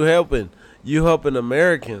what you helping? You helping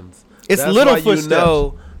Americans. It's little footsteps. You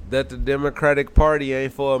know that the Democratic Party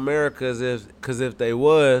ain't for America, because if they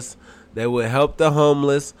was, they would help the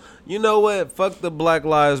homeless. You know what? Fuck the Black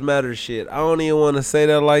Lives Matter shit. I don't even want to say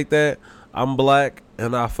that like that. I'm black,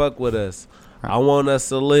 and I fuck with us. I want us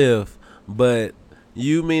to live. But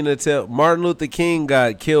you mean to tell Martin Luther King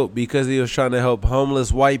got killed because he was trying to help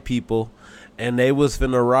homeless white people, and they was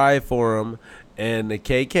finna ride for him, and the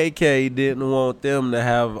KKK didn't want them to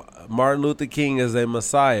have Martin Luther King as a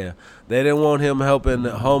messiah. They didn't want him helping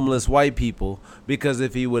homeless white people, because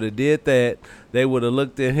if he would have did that, they would have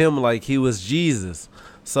looked at him like he was Jesus.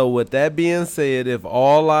 So with that being said, if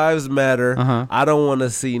all lives matter, I don't want to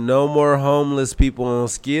see no more homeless people on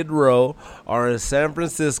Skid Row or in San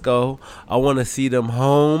Francisco. I want to see them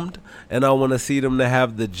homed, and I want to see them to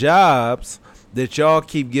have the jobs that y'all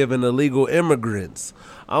keep giving illegal immigrants.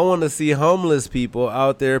 I want to see homeless people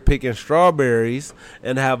out there picking strawberries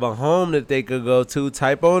and have a home that they could go to,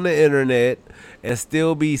 type on the internet, and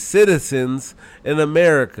still be citizens in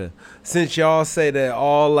America. Since y'all say that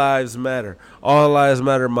all lives matter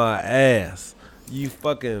my ass. You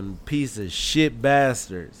fucking piece of shit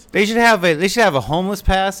bastards. They should have a homeless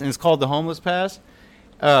pass, and it's called the homeless pass.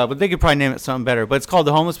 But they could probably name it something better. But it's called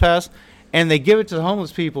the homeless pass, and they give it to the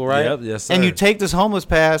homeless people, right? Yep, yes, sir. And you take this homeless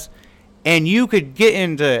pass, and you could get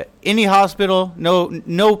into any hospital,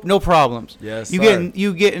 no problems. Yes, you sir.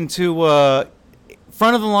 You get into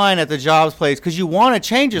front of the line at the jobs place because you want to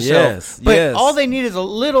change yourself. Yes, but yes. all they need is a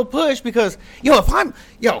little push because I've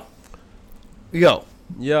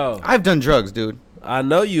done drugs, dude. I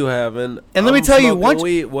know you haven't. And let me tell you, once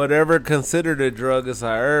weed, whatever considered a drug is a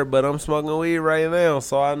herb, but I'm smoking weed right now,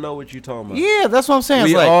 so I know what you're talking about. Yeah, that's what I'm saying.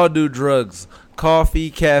 We all do drugs.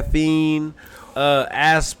 Coffee, caffeine,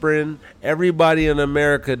 aspirin. Everybody in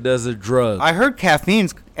America does a drug. I heard caffeine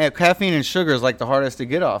and sugar is like the hardest to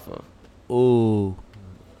get off of. Ooh.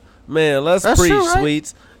 Man, that's preach, true, right?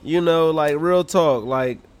 Sweets. You know, like, real talk,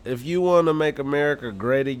 like, if you want to make America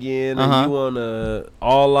great again and you want to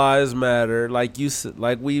all lives matter, like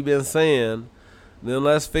we've been saying, then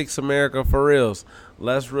let's fix America for reals.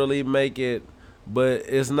 Let's really make it, but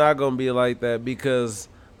it's not going to be like that because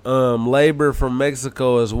labor from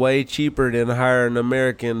Mexico is way cheaper than hiring an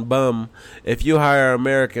American bum. If you hire an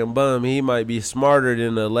American bum, he might be smarter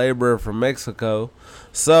than a laborer from Mexico.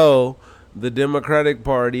 So the Democratic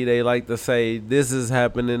Party, they like to say, this is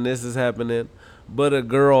happening. But a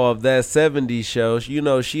girl of that 70s show, you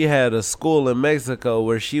know, she had a school in Mexico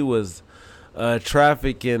where she was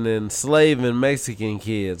trafficking and enslaving Mexican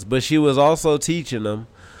kids. But she was also teaching them.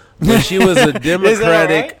 But she was a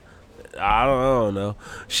Democratic. I don't know.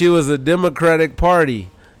 She was a Democratic Party.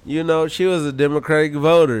 You know, she was a Democratic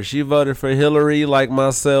voter. She voted for Hillary like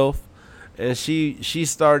myself. And she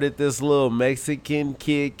started this little Mexican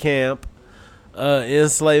kid camp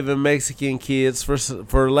enslaving Mexican kids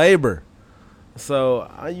for labor. So,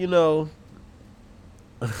 you know,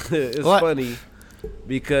 it's funny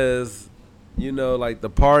because, you know, like the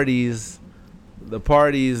parties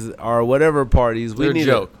are whatever parties. They're a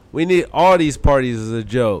joke. We need all these parties as a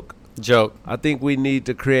joke. Joke. I think we need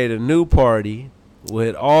to create a new party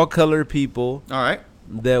with all colored people. All right.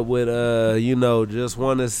 That would, you know, just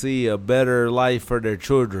want to see a better life for their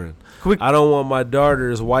children. I don't want my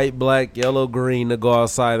daughters, white, black, yellow, green, to go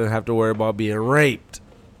outside and have to worry about being raped.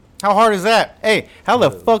 How hard is that? Hey, how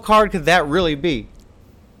the fuck hard could that really be?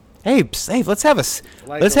 Hey, safe. Let's have a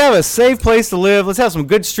safe place to live. Let's have some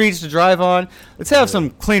good streets to drive on. Let's have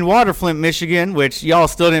some clean water, Flint, Michigan, which y'all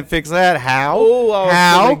still didn't fix that. How? Oh,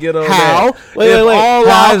 how? Get on how? That. Wait. All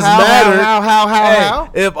lives matter.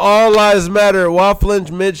 How? If all lives matter, why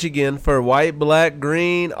Flint, Michigan, for white, black,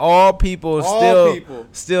 green, all people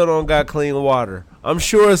still don't got clean water. I'm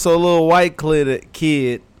sure it's a little white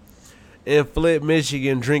kid in Flint,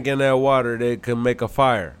 Michigan, drinking that water that can make a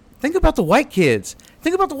fire. Think about the white kids.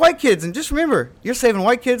 And just remember, you're saving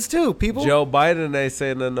white kids too, people. Joe Biden ain't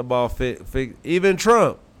saying nothing about even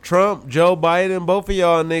Trump, Joe Biden, both of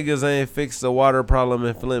y'all niggas ain't fixed the water problem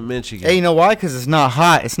in Flint, Michigan. Hey, you know why? Because it's not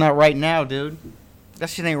hot. It's not right now, dude.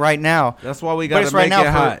 That shit ain't right now. That's why we got to make it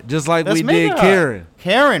hot. Just like we did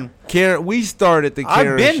Karen. We started the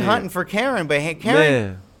Karen I've been shit. hunting for Karen, but hey,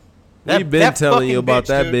 Karen. Man, we've been telling you about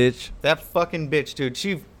that bitch. That fucking bitch, dude.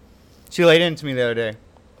 She laid into me the other day.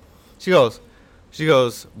 She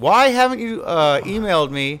goes, why haven't you emailed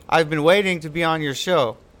me? I've been waiting to be on your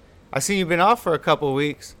show. I see you've been off for a couple of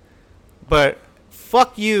weeks, but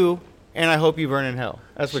fuck you, and I hope you burn in hell.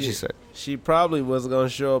 That's what she said. She probably was gonna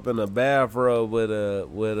show up in a bathrobe with a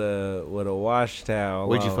wash towel.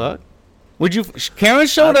 Would you fuck? Karen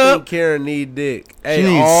showed up. I think Karen need dick. She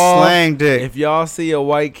needs slang dick. If y'all see a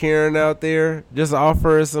white Karen out there, just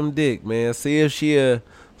offer her some dick, man. See if she'll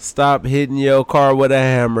stop hitting your car with a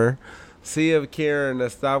hammer. See if Karen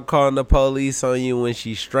stop calling the police on you when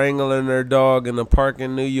she's strangling her dog in the park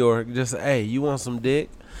in New York. Just, hey, you want some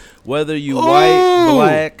dick? Whether you white,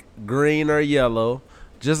 black, green, or yellow,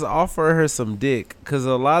 just offer her some dick. Because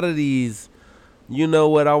a lot of these, you know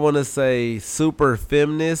what I want to say, super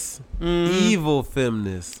feminists, evil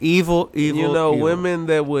feminists. Evil. You know, women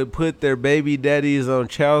that would put their baby daddies on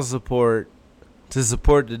child support to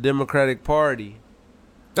support the Democratic Party.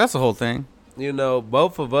 That's the whole thing. You know,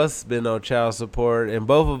 both of us been on child support, and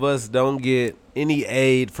both of us don't get any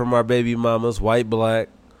aid from our baby mamas, white, black.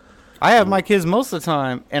 I have my kids most of the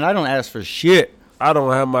time, and I don't ask for shit. I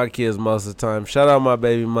don't have my kids most of the time. Shout out my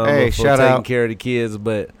baby mama for taking care of the kids,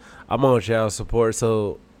 but I'm on child support,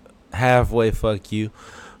 so halfway fuck you.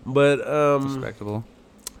 But respectable.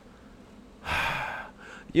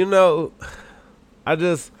 You know,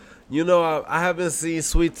 I haven't seen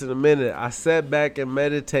Sweets in a minute. I sat back and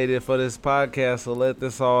meditated for this podcast to let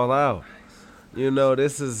this all out. You know,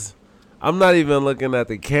 I'm not even looking at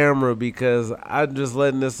the camera because I'm just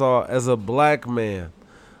letting this all as a black man.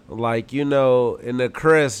 Like, you know, in the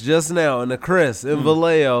Crest, just now, in the Crest, in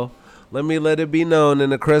Vallejo, let me let it be known, in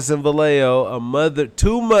the Crest in Vallejo,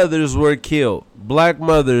 two mothers were killed. Black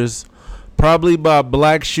mothers, probably by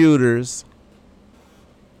black shooters.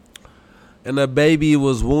 And a baby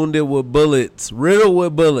was wounded with bullets, riddled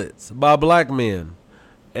with bullets by black men.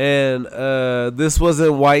 And this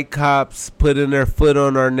wasn't white cops putting their foot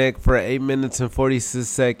on our neck for 8 minutes and 46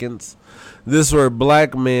 seconds. This were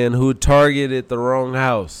black men who targeted the wrong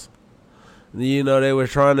house. You know, they were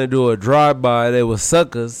trying to do a drive-by. They were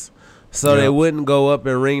suckers. So they wouldn't go up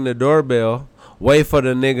and ring the doorbell, wait for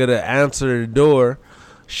the nigga to answer the door,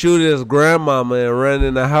 shoot his grandmama and run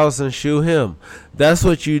in the house and shoot him. That's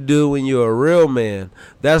what you do when you're a real man.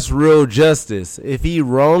 That's real justice. If he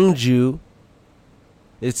wronged you,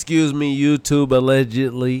 excuse me, YouTube,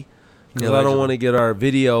 allegedly, because I don't want to get our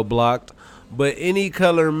video blocked. But any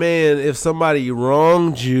color man, if somebody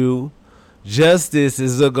wronged you, justice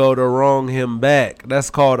is to go to wrong him back. That's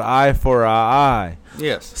called eye for an eye.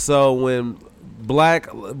 Yes. So when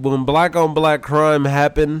black on black crime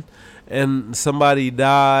happened and somebody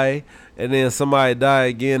die and then somebody die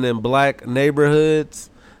again in black neighborhoods,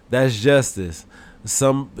 that's justice.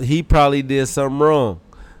 He probably did something wrong.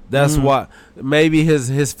 That's why maybe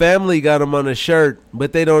his family got him on a shirt,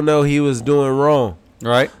 but they don't know he was doing wrong.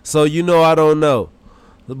 Right. So, you know, I don't know.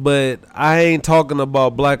 But I ain't talking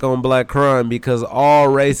about black on black crime because all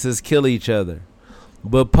races kill each other.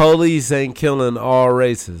 But police ain't killing all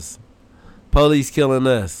races. Police killing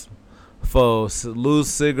us for loose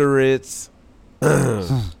cigarettes,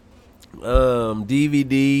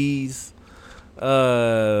 DVDs,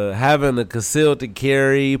 having a concealed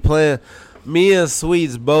carry, playing. Me and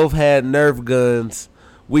Sweets both had Nerf guns.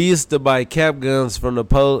 We used to buy cap guns from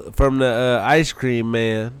the ice cream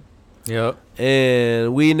man. Yep.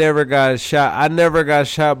 And we never got shot. I never got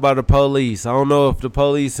shot by the police. I don't know if the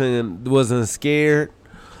police wasn't scared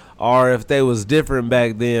or if they was different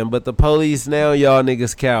back then. But the police now, y'all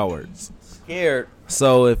niggas cowards. Scared.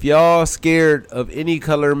 So if y'all scared of any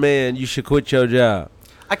color man, you should quit your job.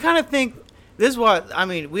 I kind of think this is what, I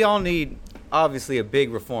mean, we all need obviously a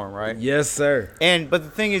big reform, right? Yes, sir. But the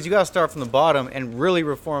thing is, you got to start from the bottom and really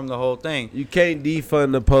reform the whole thing. You can't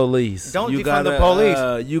defund the police. Don't defund the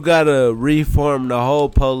police. You got to reform the whole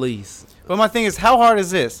police. But my thing is, how hard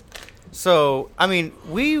is this? So, I mean,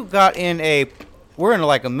 we're in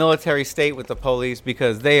like a military state with the police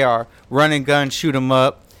because they are running guns, shoot them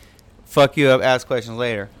up, fuck you up, ask questions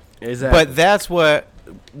later. Exactly. But that's what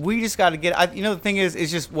we just got to get. The thing is,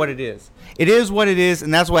 it's just what it is. It is what it is,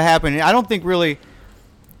 and that's what happened. And I don't think really,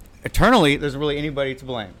 eternally, there's really anybody to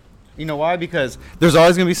blame. You know why? Because there's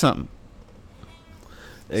always going to be something.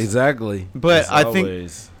 Exactly. But I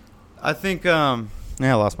think, I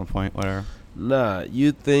lost my point, whatever. Nah,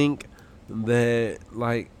 you think that,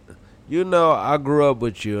 like, you know, I grew up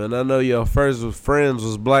with you, and I know your first friends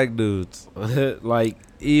was black dudes. Like,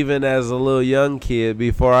 even as a little young kid,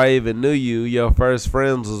 before I even knew you, your first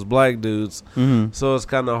friends was black dudes. Mm-hmm. So it's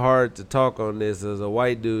kind of hard to talk on this as a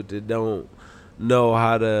white dude that don't know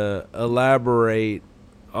how to elaborate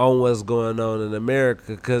on what's going on in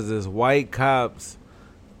America, because it's white cops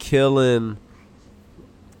killing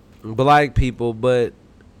black people, but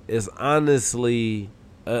it's honestly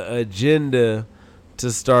an agenda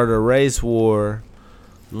to start a race war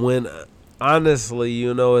when honestly,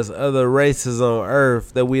 you know, it's other races on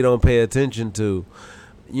earth that we don't pay attention to.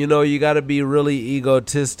 You know, you got to be really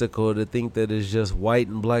egotistical to think that it's just white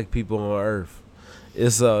and black people on earth.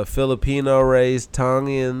 It's a Filipino race,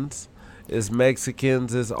 Tongans, it's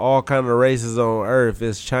Mexicans, it's all kind of races on earth.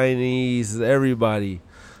 It's Chinese, it's everybody.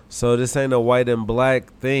 So this ain't a white and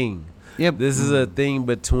black thing. Yep. This is a thing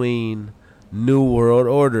between New World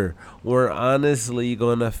Order. We're honestly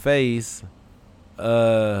going to face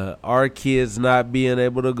our kids not being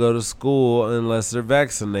able to go to school unless they're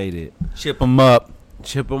vaccinated. Chip them up.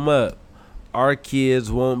 Our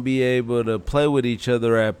kids won't be able to play with each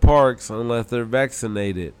other at parks unless they're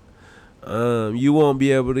vaccinated. You won't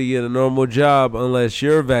be able to get a normal job unless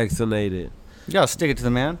you're vaccinated. You gotta stick it to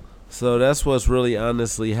the man. So that's what's really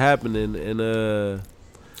honestly happening. And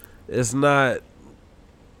it's not,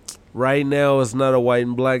 right now it's not a white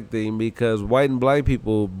and black thing, because white and black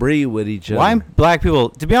people breed with each other. White black people,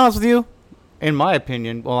 to be honest with you, in my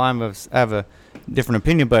opinion, well, I have a different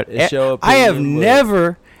opinion, but I have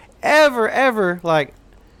never, ever like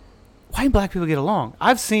white and black people get along.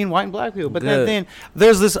 I've seen white and black people, but then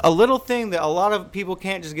there's a little thing that a lot of people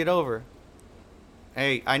can't just get over.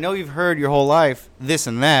 Hey, I know you've heard your whole life this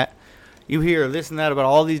and that. You hear this and that about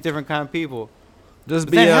all these different kind of people.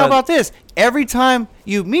 How about this? Every time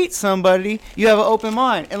you meet somebody, you have an open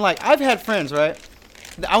mind. And like I've had friends, right?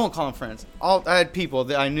 I won't call them friends. I had people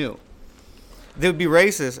that I knew. They would be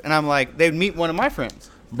racist, and I'm like, they'd meet one of my friends.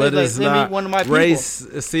 But it's not meet one of my race.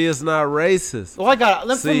 People. See, it's not racist. Well, I got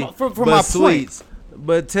from my sweets.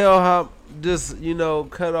 But tell how. Just,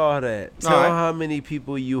 cut all that. Tell how many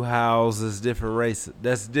people you house as different races.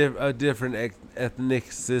 That's different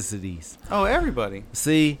ethnicities. Oh, everybody.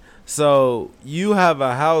 See, so you have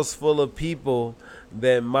a house full of people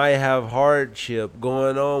that might have hardship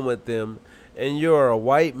going on with them, and you're a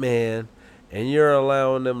white man, and you're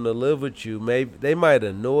allowing them to live with you. Maybe they might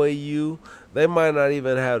annoy you. They might not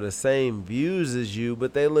even have the same views as you,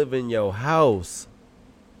 but they live in your house.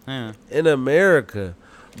 Yeah. In America.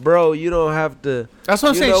 Bro, you don't have to. That's what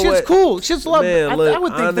I'm saying. Shit's cool. Shit's a lot. I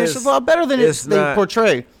would think this is a lot better than they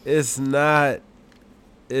portray. It's not.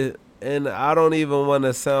 And I don't even want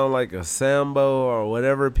to sound like a Sambo or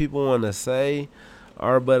whatever people want to say,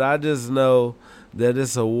 but I just know that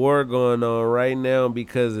it's a war going on right now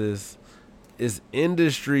because it's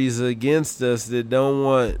industries against us that don't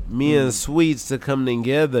want me and Sweets to come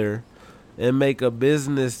together and make a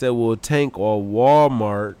business that will tank a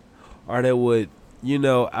Walmart or that would.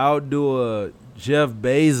 Outdo a Jeff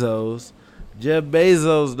Bezos. Jeff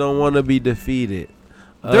Bezos don't want to be defeated.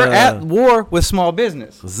 They're at war with small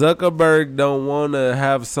business. Zuckerberg don't want to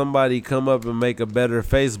have somebody come up and make a better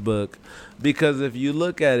Facebook because if you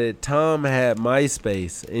look at it, Tom had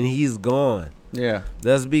MySpace and he's gone. Yeah.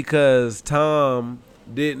 That's because Tom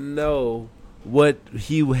didn't know what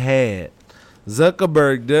he had.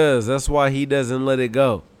 Zuckerberg does. That's why he doesn't let it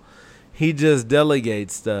go. He just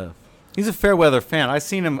delegates stuff. He's a fair weather fan. I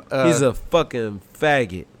seen him. He's a fucking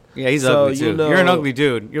faggot. Yeah, he's ugly too. You're an ugly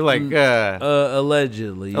dude. You're like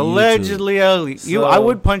allegedly. Allegedly ugly. So, I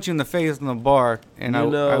would punch you in the face in the bar, and I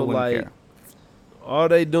wouldn't care. All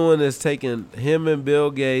they doing is taking him and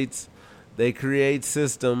Bill Gates. They create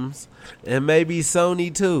systems, and maybe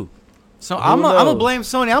Sony too. So I'm gonna blame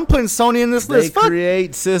Sony. I'm putting Sony in this list. They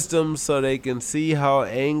create systems so they can see how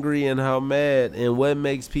angry and how mad and what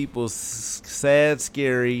makes people sad,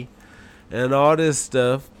 scary. And all this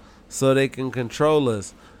stuff so they can control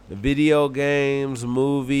us. Video games,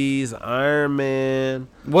 movies, Iron Man.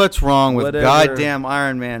 What's wrong with goddamn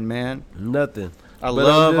Iron Man, man? Nothing. I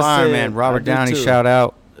love Iron Man. Robert Downey, shout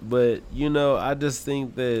out. But, I just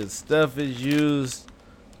think that stuff is used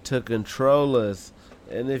to control us.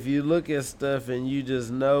 And if you look at stuff and you just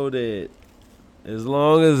know that as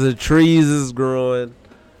long as the trees is growing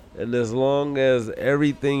and as long as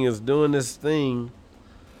everything is doing this thing,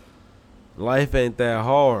 life ain't that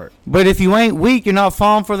hard. But if you ain't weak, you're not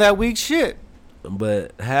falling for that weak shit.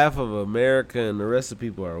 But half of America and the rest of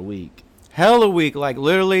people are weak. Hella weak. Like,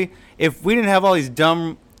 literally, if we didn't have all these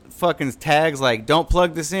dumb fucking tags like, don't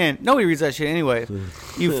plug this in. Nobody reads that shit anyway.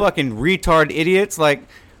 You fucking retard idiots. Like,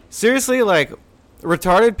 seriously, like,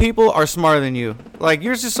 retarded people are smarter than you. Like,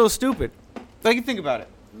 you're just so stupid. Like, you think about it.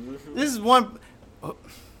 This is one...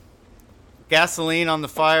 Gasoline on the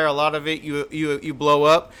fire, a lot of it you blow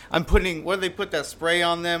up. I'm putting, what do they put that spray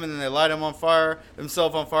on them and then they light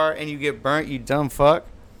themselves on fire and you get burnt, you dumb fuck.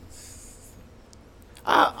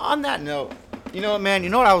 On that note, you know what, man? You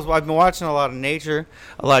know what I've been watching a lot of nature,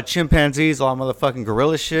 a lot of chimpanzees, a lot of motherfucking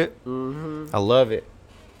gorilla shit. I love it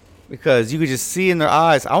because you could just see in their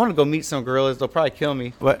eyes. I want to go meet some gorillas. They'll probably kill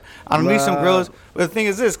me, but I want to meet some gorillas. But the thing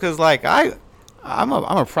is this, because like I'm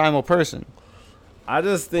a primal person. I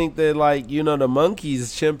just think that, like, the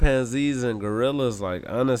monkeys, chimpanzees, and gorillas, like,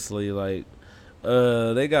 honestly, like,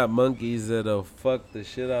 they got monkeys that'll fuck the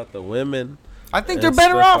shit out the women. I think they're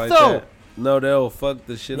better off, though. That. No, they'll fuck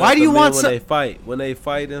the shit out the men when they fight. When they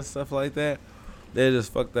fight and stuff like that, they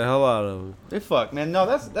just fuck the hell out of them. They fuck, man. No,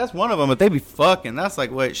 that's one of them, but they be fucking. That's,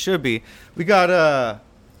 like, what it should be. We got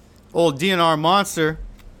old DNR Monster,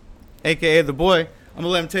 a.k.a. the boy. I'm going to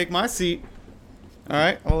let him take my seat. All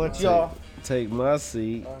right? I'll let y'all... Take my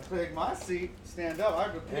seat. Take my seat. Stand up.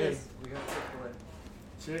 I go piss. We got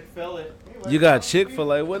Chick-fil-A. Anyway, you got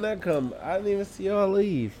Chick-fil-A. When that come? I didn't even see y'all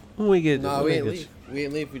leave. When we get? No, we ain't leave. We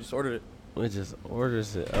ain't leave. We just ordered it. We just ordered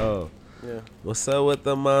it. Oh. Yeah. What's up with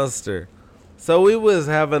the monster? So we was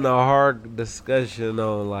having a hard discussion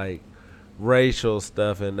on like racial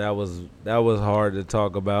stuff, and that was hard to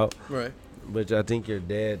talk about. Right. Which I think your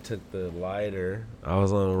dad took the lighter. I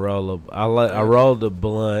was on a roll. I rolled a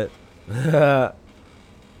blunt.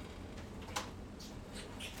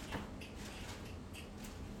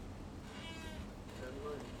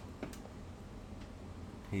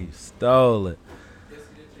 He stole it.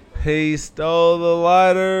 He stole the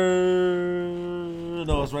lighter.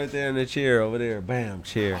 No, it's right there in the chair over there. Bam,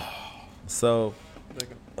 chair. So,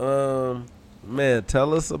 man,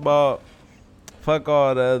 tell us about. Fuck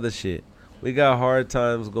all the other shit. We got hard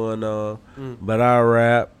times going on, but I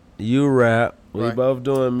rap. You rap. We both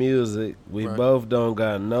doing music. We both don't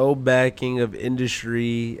got no backing of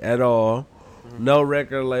industry at all. No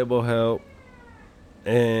record label help.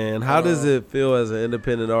 And how does it feel as an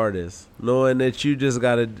independent artist, knowing that you just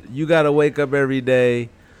gotta wake up every day,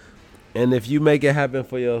 and if you make it happen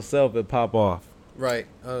for yourself, it pop off. Right.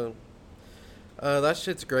 That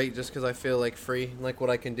shit's great just because I feel like free, like what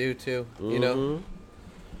I can do too, you know?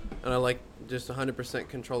 And I like just 100%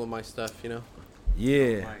 control of my stuff, you know?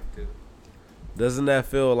 Yeah. Doesn't that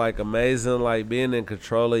feel like amazing, like being in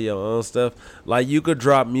control of your own stuff? Like you could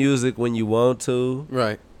drop music when you want to.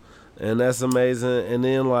 Right. And that's amazing. And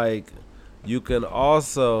then like you can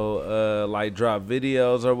also like drop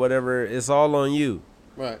videos or whatever. It's all on you.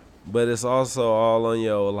 Right. But it's also all on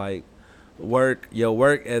your like your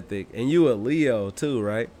work ethic. And you a Leo too,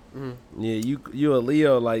 right? Mm-hmm. Yeah, you a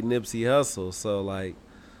Leo like Nipsey Hussle.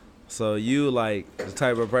 So you like the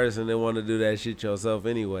type of person that want to do that shit yourself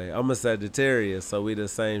anyway. I'm a Sagittarius, so we the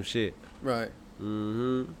same shit. Right.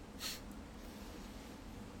 Mm-hmm.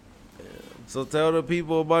 So tell the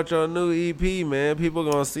people about your new EP, man. People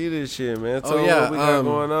gonna see this shit, man. Tell them what we got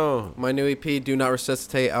going on. My new EP, Do Not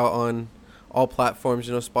Resuscitate, out on all platforms.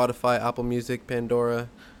 You know, Spotify, Apple Music, Pandora,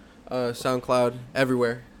 SoundCloud,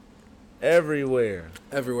 everywhere. Everywhere.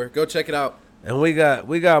 Go check it out. And we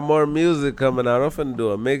got more music coming out. I'm finna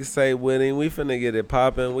do a mixtape with him. We finna get it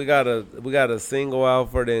popping. We got a single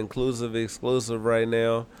out for the inclusive exclusive right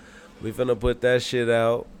now. We finna put that shit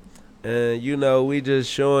out. And, you know, we just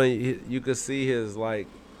showing, you could see his, like,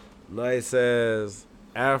 nice ass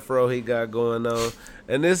afro he got going on.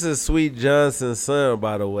 And this is Sweet Johnson's son,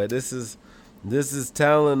 by the way. This is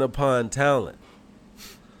talent upon talent.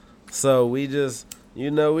 So we just, you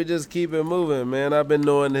know, we just keep it moving, man. I've been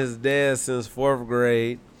knowing his dad since 4th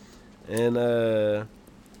grade. And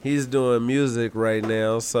he's doing music right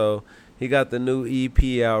now, so he got the new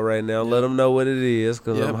EP out right now. Let him know what it is,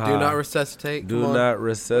 because I'm high. Do Not Resuscitate. Do Not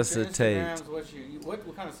Resuscitate.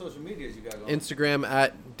 What kind of social medias you got going? Instagram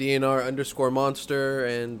at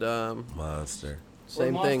DNR_monster and Monster.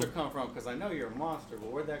 Same Where'd thing. Monster come from? Because I know you're a monster,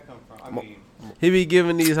 but where'd that come from? I mean, He be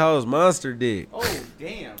giving these hoes monster dick. oh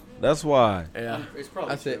damn. That's why. Yeah. It's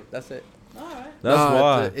probably That's true. it. That's it. All right. That's No,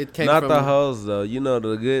 why. it came Not from- the hoes though. You know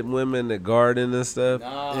the good women that garden and stuff.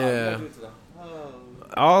 No, Yeah. you gotta do it to the hoes.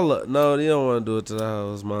 No, you don't want to do it to the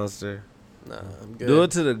hoes, Monster. Nah, I'm good. Do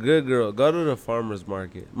it to the good girl. Go to the farmer's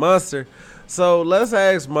market. Monster. So let's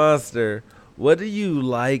ask Monster, what do you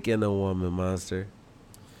like in a woman, Monster?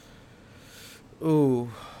 Ooh.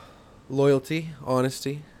 Loyalty,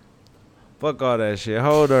 honesty. Fuck all that shit.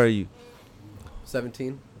 How old are you?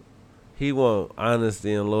 17. He want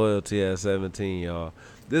honesty and loyalty at 17, y'all.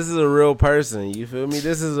 This is a real person. You feel me?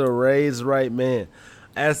 This is a raised right man.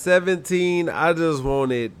 At 17, I just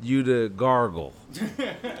wanted you to gargle.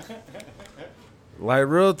 Like,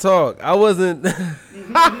 real talk. I wasn't...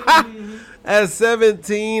 At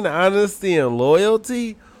 17, honesty and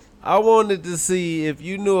loyalty, I wanted to see if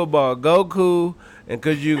you knew about Goku and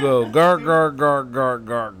could you go gark, gark, gark, gark,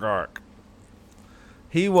 gark, gark.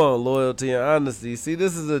 He want loyalty and honesty. See,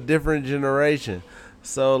 this is a different generation.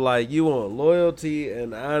 So, like, you want loyalty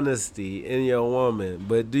and honesty in your woman,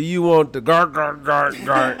 but do you want the gark, gark, gark,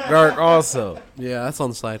 gark, gark also? Yeah, that's on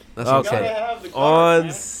the side. That's Okay.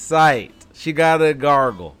 On site. She got a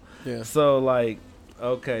gargle. Yeah. So, like,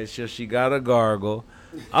 okay, so she got a gargle.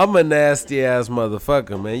 I'm a nasty ass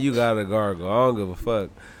motherfucker, man. You got a gargle. I don't give a fuck.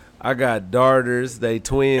 I got daughters. They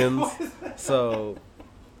twins. So,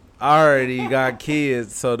 I already got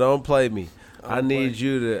kids, so don't play me. I need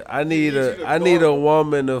a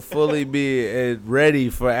woman to fully be ready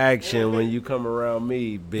for action when you come around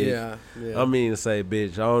me, bitch. Yeah. I mean to say,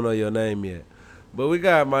 bitch. I don't know your name yet. But we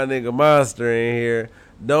got my nigga Monster in here.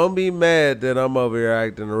 Don't be mad that I'm over here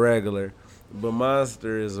acting irregular. But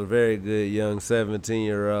Monster is a very good young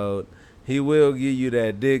 17-year-old. He will give you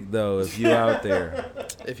that dick though if you out there.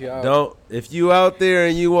 If you out there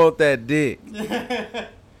and you want that dick.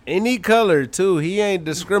 Any color too. He ain't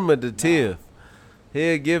discriminative.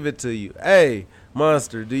 He'll give it to you. Hey,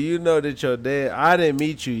 Monster, do you know that your dad, I didn't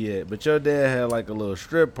meet you yet, but your dad had like a little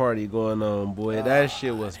strip party going on, boy. That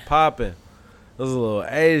shit was popping. There's a little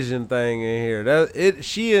Asian thing in here.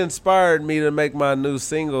 She inspired me to make my new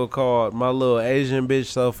single called My Little Asian Bitch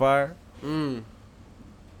So Fire.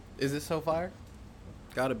 Is it so fire?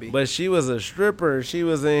 Gotta be. But she was a stripper. She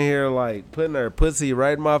was in here like putting her pussy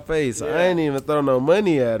right in my face. I ain't even throw no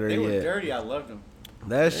money at her They yet. were dirty. I loved them.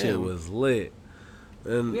 That shit was lit.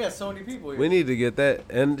 And We had so many people here. we need to get that.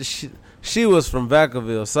 And she was from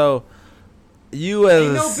Vacaville. So you as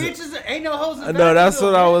Ain't a no s- bitches, ain't no hoes in no, that's Vacaville,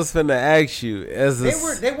 what I man. was finna ask you. As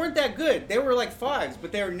a They weren't that good. They were like fives,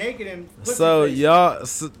 but they were naked and pussy so faced. y'all,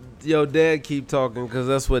 your dad keep talking because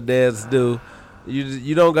that's what dads do.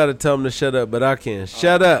 You don't got to tell him to shut up, but I can.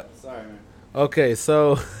 Shut up. Sorry, man. Okay,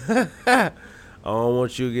 so I don't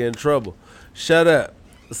want you to get in trouble. Shut up.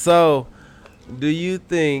 So, do you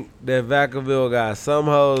think that Vacaville got some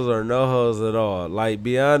hoes or no hoes at all? Like,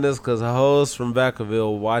 be honest, because hoes from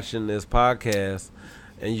Vacaville watching this podcast,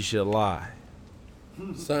 and you should lie.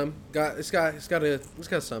 Some it's got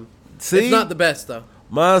some. See, It's not the best though.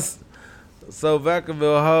 So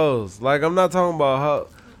Vacaville hoes. Like, I'm not talking about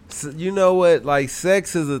hoes. You know what? Like,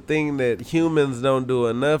 sex is a thing that humans don't do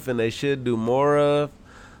enough, and they should do more of.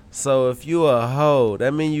 So if you a hoe,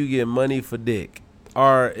 that means you get money for dick.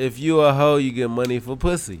 Or if you a hoe, you get money for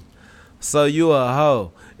pussy. So you a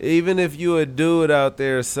hoe. Even if you a dude out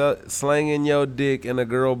there slanging your dick and a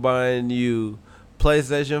girl buying you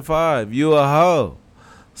PlayStation 5, you a hoe.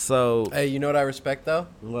 So Hey, you know what I respect though?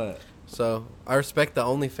 what? So I respect the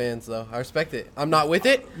OnlyFans though. I respect it. I'm not with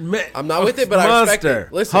it. Man, I'm not with it, but I respect Monster.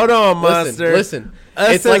 it. Listen, Hold on, Monster. Listen. Us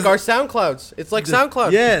It's like as- our SoundClouds. It's like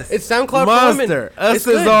SoundCloud. Yes. It's SoundCloud Monster. for women. Us It's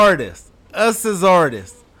as good. artists. Us as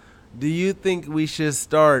artists. Do you think we should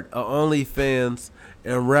start a OnlyFans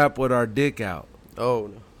and rap with our dick out? Oh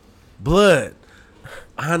no. Blood.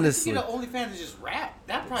 Honestly. You know, OnlyFans is just rap.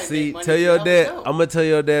 That probably See, make money tell for your help dad. itself. I'm gonna tell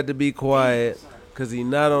your dad to be quiet because he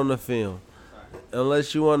not on the film.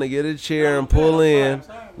 Unless you want to get a chair and pull in.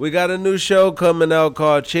 We got a new show coming out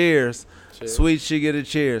called Cheers. Sweet should get a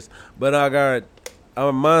cheers. But I'm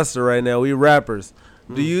a monster right now. We rappers.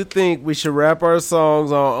 Do you think we should rap our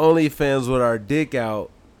songs on OnlyFans with our dick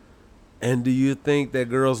out? And do you think that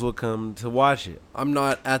girls will come to watch it? I'm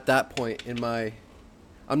not at that point in my.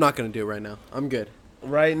 I'm not gonna do it right now. I'm good.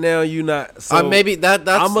 Right now, you not. So Maybe that's.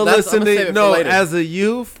 I'm gonna that's, listen I'm gonna save to it no. for later. As a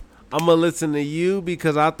youth, I'm gonna listen to you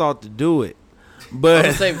because I thought to do it. I'm But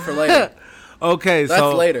gonna save it for later. okay, That's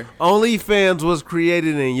so later. OnlyFans was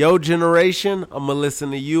created in your generation. I'm gonna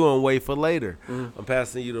listen to you and wait for later. I'm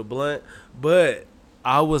passing you the blunt, but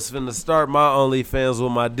I was finna start my OnlyFans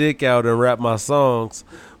with my dick out and rap my songs.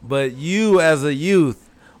 But you, as a youth,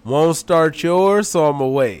 won't start yours, so I'm gonna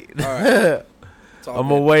wait. All right. It's all I'm good.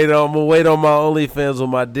 gonna wait. I'm gonna wait on my OnlyFans with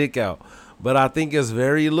my dick out. But I think it's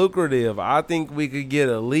very lucrative. I think we could get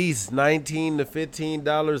at least $19 to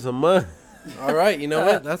 $15 a month. All right. You know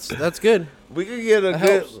what? That's good. We could get a That good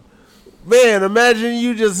helps. man. Imagine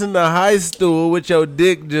you just in the high stool with your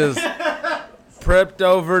dick just prepped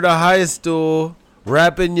over the high stool,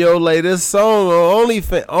 rapping your latest song on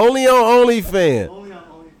OnlyFans. Only on OnlyFans.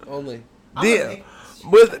 Only.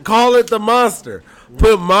 Call it the Monster.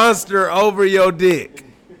 Put Monster over your dick,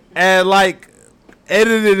 and like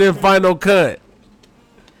edit it in Final Cut.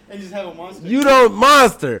 And just have a monster. You don't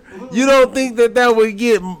Monster. You don't think that would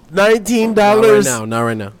get $19? Not right now. Not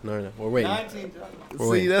right now. Not right now. We're waiting. 19.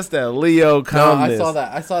 See, that's that Leo No, calmness.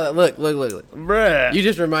 I saw that. Look. Bruh. You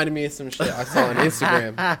just reminded me of some shit I saw on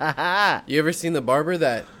Instagram. You ever seen the barber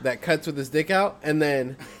that cuts with his dick out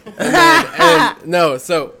and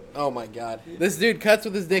oh my god, this dude cuts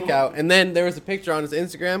with his dick out and then there was a picture on his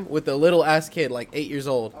Instagram with a little ass kid like 8 years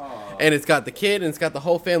old, and it's got the kid and it's got the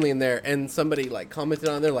whole family in there, and somebody like commented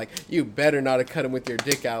on there like, you better not have cut him with your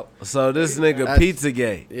dick out. So this nigga That's-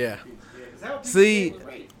 Pizzagate. Yeah. See,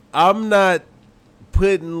 I'm not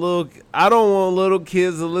putting I don't want little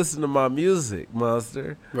kids to listen to my music,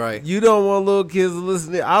 Monster. Right. You don't want little kids to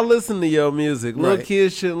listen to. I listen to your music. Little Right.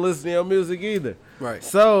 kids shouldn't listen to your music either. Right.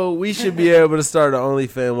 So we should be able to start an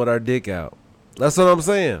OnlyFans with our dick out. That's what I'm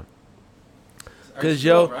saying. Cause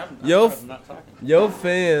your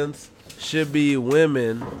fans should be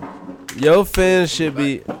women. Your fans should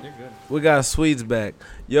be. We got Sweets back.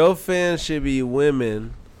 Your fans should be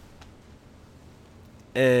women.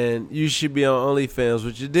 And you should be on OnlyFans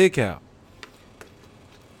with your dick out.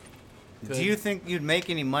 Do you think you'd make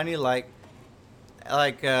any money like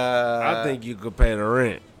I think you could pay the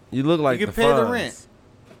rent. You look like you could the pay the Fonz. rent.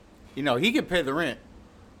 You know, he could pay the rent.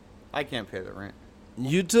 I can't pay the rent.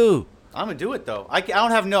 You too. I'm gonna do it though. I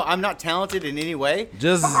don't have I'm not talented in any way.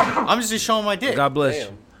 Just I'm just showing my dick. God bless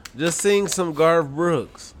Damn. you. Just sing some Garth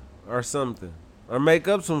Brooks or something, or make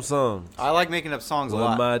up some songs. I like making up songs a With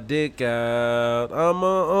lot. my dick out, I'm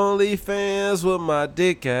on OnlyFans with my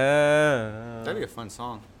dick out. That'd be a fun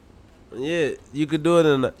song. Yeah, you could do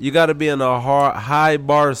it you got to be in a high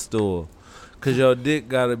bar stool, Cause your dick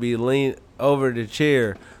gotta be lean over the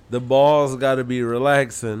chair. The balls gotta be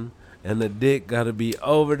relaxing, and the dick gotta be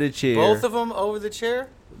over the chair. Both of them over the chair?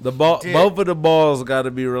 Both of the balls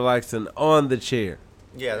gotta be relaxing on the chair.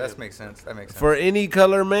 Yeah, that makes sense. That makes sense. For any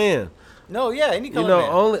color man. No, yeah, any color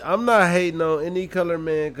man. I'm not hating on any color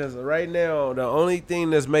man, because right now the only thing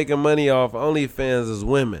that's making money off OnlyFans is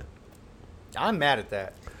women. I'm mad at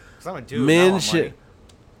that. Because I'm a dude.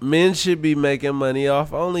 Men should be making money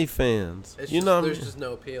off OnlyFans. There's just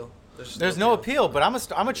no appeal. There's no appeal, but I'm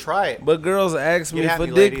gonna try it. But girls ask me for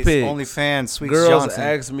dick pics. OnlyFans, Sweet Girls Johnson.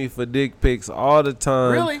 ask me for dick pics all the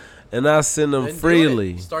time. Really? And I send them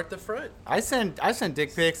freely. Start the front. I send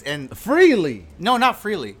dick pics and freely. No, not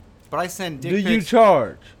freely. But I send dick pics. Do you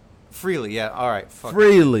charge? Freely, yeah. All right. Fuck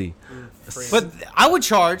freely. But I would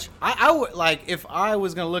charge. I would, like, if I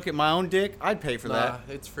was gonna look at my own dick, I'd pay for that.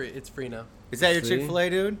 It's free. It's free now. Is that your Chick-fil-A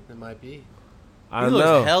dude? It might be. I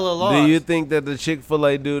know. Hella lost. Do you think that the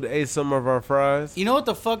Chick-fil-A dude ate some of our fries? You know what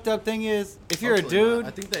the fucked up thing is? If you're a dude,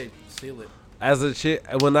 I think they seal it. As a chick,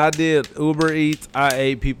 when I did Uber Eats, I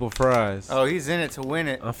ate people fries. Oh, he's in it to win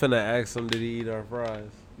it. I'm finna ask him, did he eat our fries?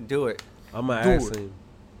 Do it. I'm gonna ask him.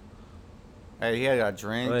 Hey, he had got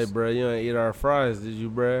drinks. Hey, bro, you ain't eat our fries, did you,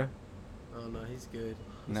 bro? Oh no, he's good.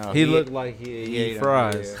 No, he looked like he ate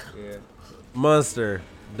fries. Yeah. Monster,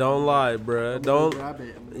 don't lie, bro. Don't.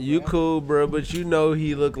 You cool, bro, but you know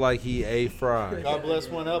he looked like he ate fries. God bless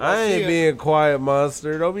one up. I ain't being quiet,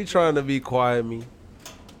 Monster. Don't be trying to be quiet, me.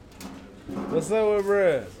 What's up with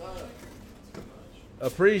bro?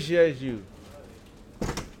 Appreciate you.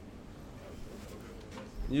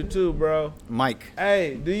 You too, bro. Mike.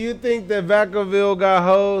 Hey, do you think that Vacaville got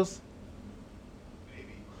hoes?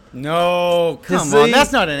 No, come on.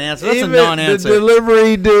 That's not an answer. That's a non-answer. The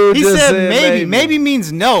delivery dude he just said maybe. Maybe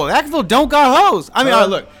means no. Vacaville don't got hoes. I mean, all right,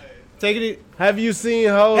 look. Take it. Have you seen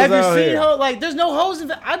hoes Have you out seen here? hoes? Like, there's no hoes in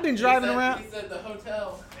I've been driving around. He said the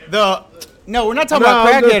hotel. No, we're not talking about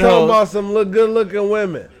crackhead hoes. I'm just talking about some good-looking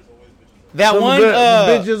women. That some one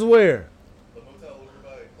bitches where?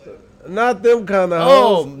 Not them kind of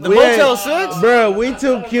hoes. Oh, the Motel 6? Bro, we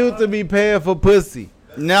too cute to be paying for pussy.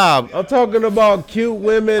 Nah. I'm talking about cute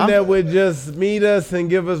women that would just meet us and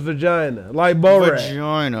give us vagina. Like Borat.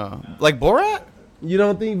 Vagina. Like Borat? You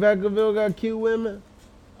don't think Vacaville got cute women?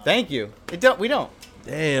 Thank you. We don't.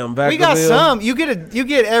 Damn, Vacaville. We got some. You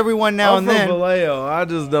get everyone now and then. I'm from Vallejo. I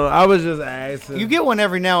just don't. I was just asking. You get one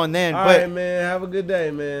every now and then. All right, man. Have a good day,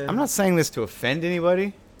 man. I'm not saying this to offend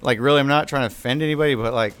anybody. Like, really, I'm not trying to offend anybody,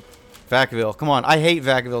 but, like, Vacaville. Come on. I hate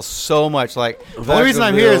Vacaville so much. Like, the only reason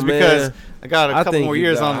I'm here is because I got a couple more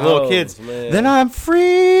years on the little kids. Man. Then I'm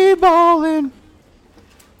free balling.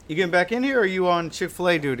 You getting back in here, or are you on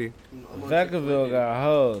Chick-fil-A duty? Vacaville got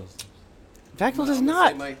hoes. Vacaville does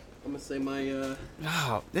not. I'm gonna say my.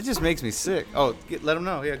 Oh, that just makes me sick. Oh, let them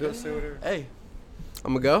know. Yeah, go say whatever. Hey,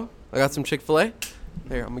 I'm gonna go. I got some Chick-fil-A.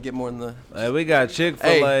 Here, I'm gonna get more than the. Hey, we got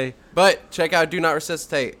Chick-fil-A. Hey, but check out Do Not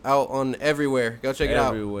Resuscitate out on everywhere. Go check it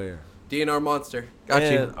out. Everywhere. DNR Monster. Got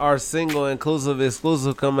you. Our single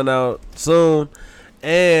exclusive coming out soon.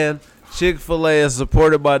 And Chick-fil-A is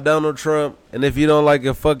supported by Donald Trump. And if you don't like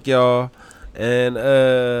it, fuck y'all.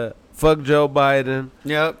 And fuck Joe Biden.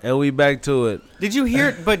 Yep. And we back to it. Did you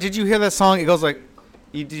hear that song? It goes like,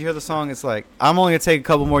 did you hear the song? It's like, I'm only going to take a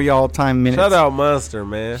couple more y'all time minutes. Shout out Monster,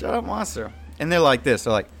 man. Shout out Monster. And they're like this.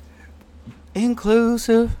 They're like,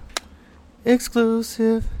 inclusive,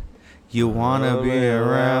 exclusive. You want to be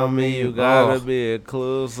around me. You got to be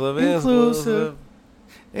exclusive.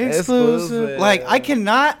 Exclusive. Like, I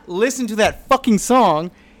cannot listen to that fucking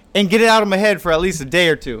song and get it out of my head for at least a day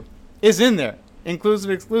or two. It's in there. Inclusive,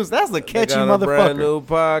 exclusive. That's the catchy got motherfucker. A brand new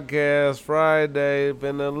podcast Friday.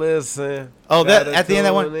 Finna listen. Oh, that at the end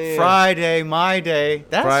of that one. In. Friday, my day.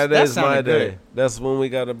 Friday's my day. Good. That's when we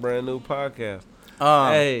got a brand new podcast.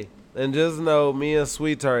 Hey, and just know, me and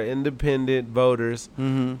Sweet are independent voters.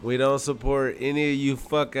 Mm-hmm. We don't support any of you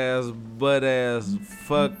fuck ass, butt ass,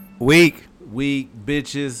 fuck weak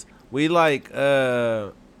bitches. We like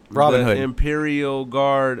Robin the Hood, Imperial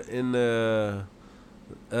Guard in the.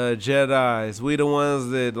 Jedis. We the ones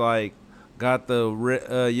that like got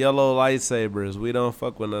the yellow lightsabers. We don't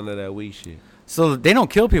fuck with none of that weak shit. So they don't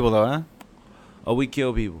kill people though, huh? Oh, we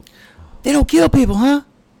kill people. They don't kill people, huh?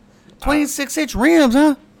 26-inch rims,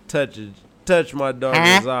 huh? Touch my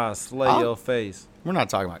daughter's eye, slay your face. We're not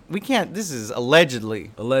talking about. We can't. This is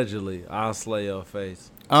allegedly. Allegedly, I'll slay your face.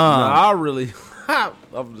 No, I really.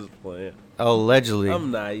 I'm just playing. Allegedly. I'm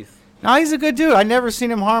nice. No, he's a good dude. I never seen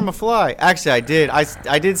him harm a fly. Actually, I did.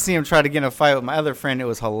 I did see him try to get in a fight with my other friend. It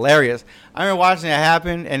was hilarious. I remember watching it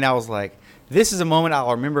happen, and I was like, this is a moment I'll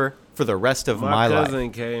remember for the rest of my life. My cousin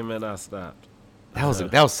came, and I stopped. That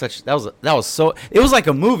was so. It was like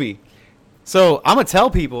a movie. So I'm gonna tell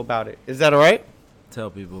people about it. Is that all right? Tell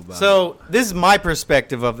people about it. So this is my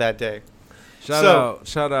perspective of that day. Shout out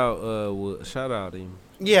him.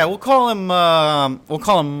 Yeah, we'll call him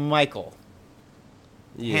Michael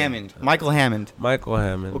Hammond. Michael Hammond. Michael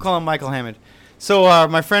Hammond. We'll call him Michael Hammond. So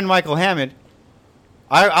my friend Michael Hammond,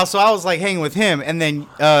 I was like hanging with him, and then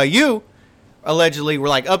you allegedly were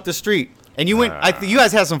like up the street, and you went. You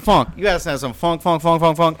guys had some funk. You guys had some funk,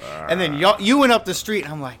 and then you went up the street,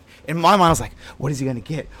 and I'm like, in my mind, I was like, what is he gonna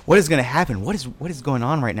get? What is gonna happen? What is going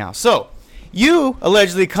on right now? So you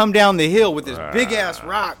allegedly come down the hill with this big ass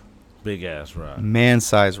rock. Big ass rock.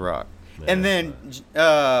 Man-sized rock. And then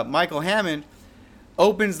Michael Hammond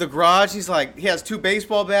opens the garage. He's like, he has 2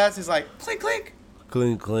 baseball bats. He's like, clink, clink.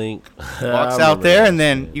 Clink, clink. Walks out there, and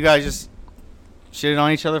then you guys just shitted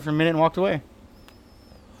on each other for a minute and walked away.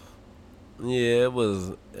 Yeah, it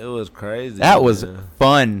was crazy. That was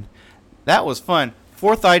fun. That was fun.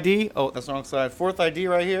 4th ID. Oh, that's the wrong side. 4th ID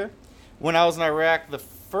right here. When I was in Iraq the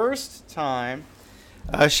first time,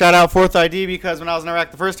 shout out 4th ID, because when I was in Iraq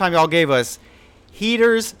the first time, y'all gave us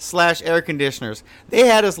heaters/air conditioners. They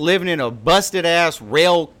had us living in a busted ass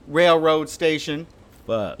railroad station.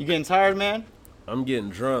 Fuck. You getting tired, man? I'm getting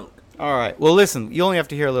drunk. All right. Well, listen. You only have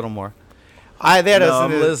to hear a little more. I'm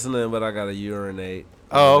listening, but I gotta urinate.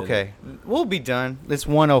 Oh, okay. We'll be done. It's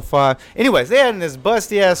 1:05. Anyways, they had in this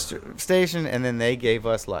busty ass station, and then they gave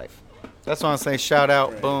us life. That's what I'm saying. Shout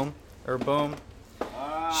out, boom.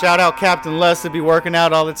 Shout out Captain Les to be working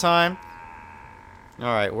out all the time. All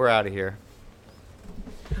right, we're out of here.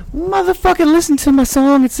 Motherfucking listen to my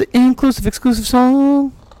song. It's an inclusive, exclusive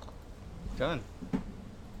song. Done.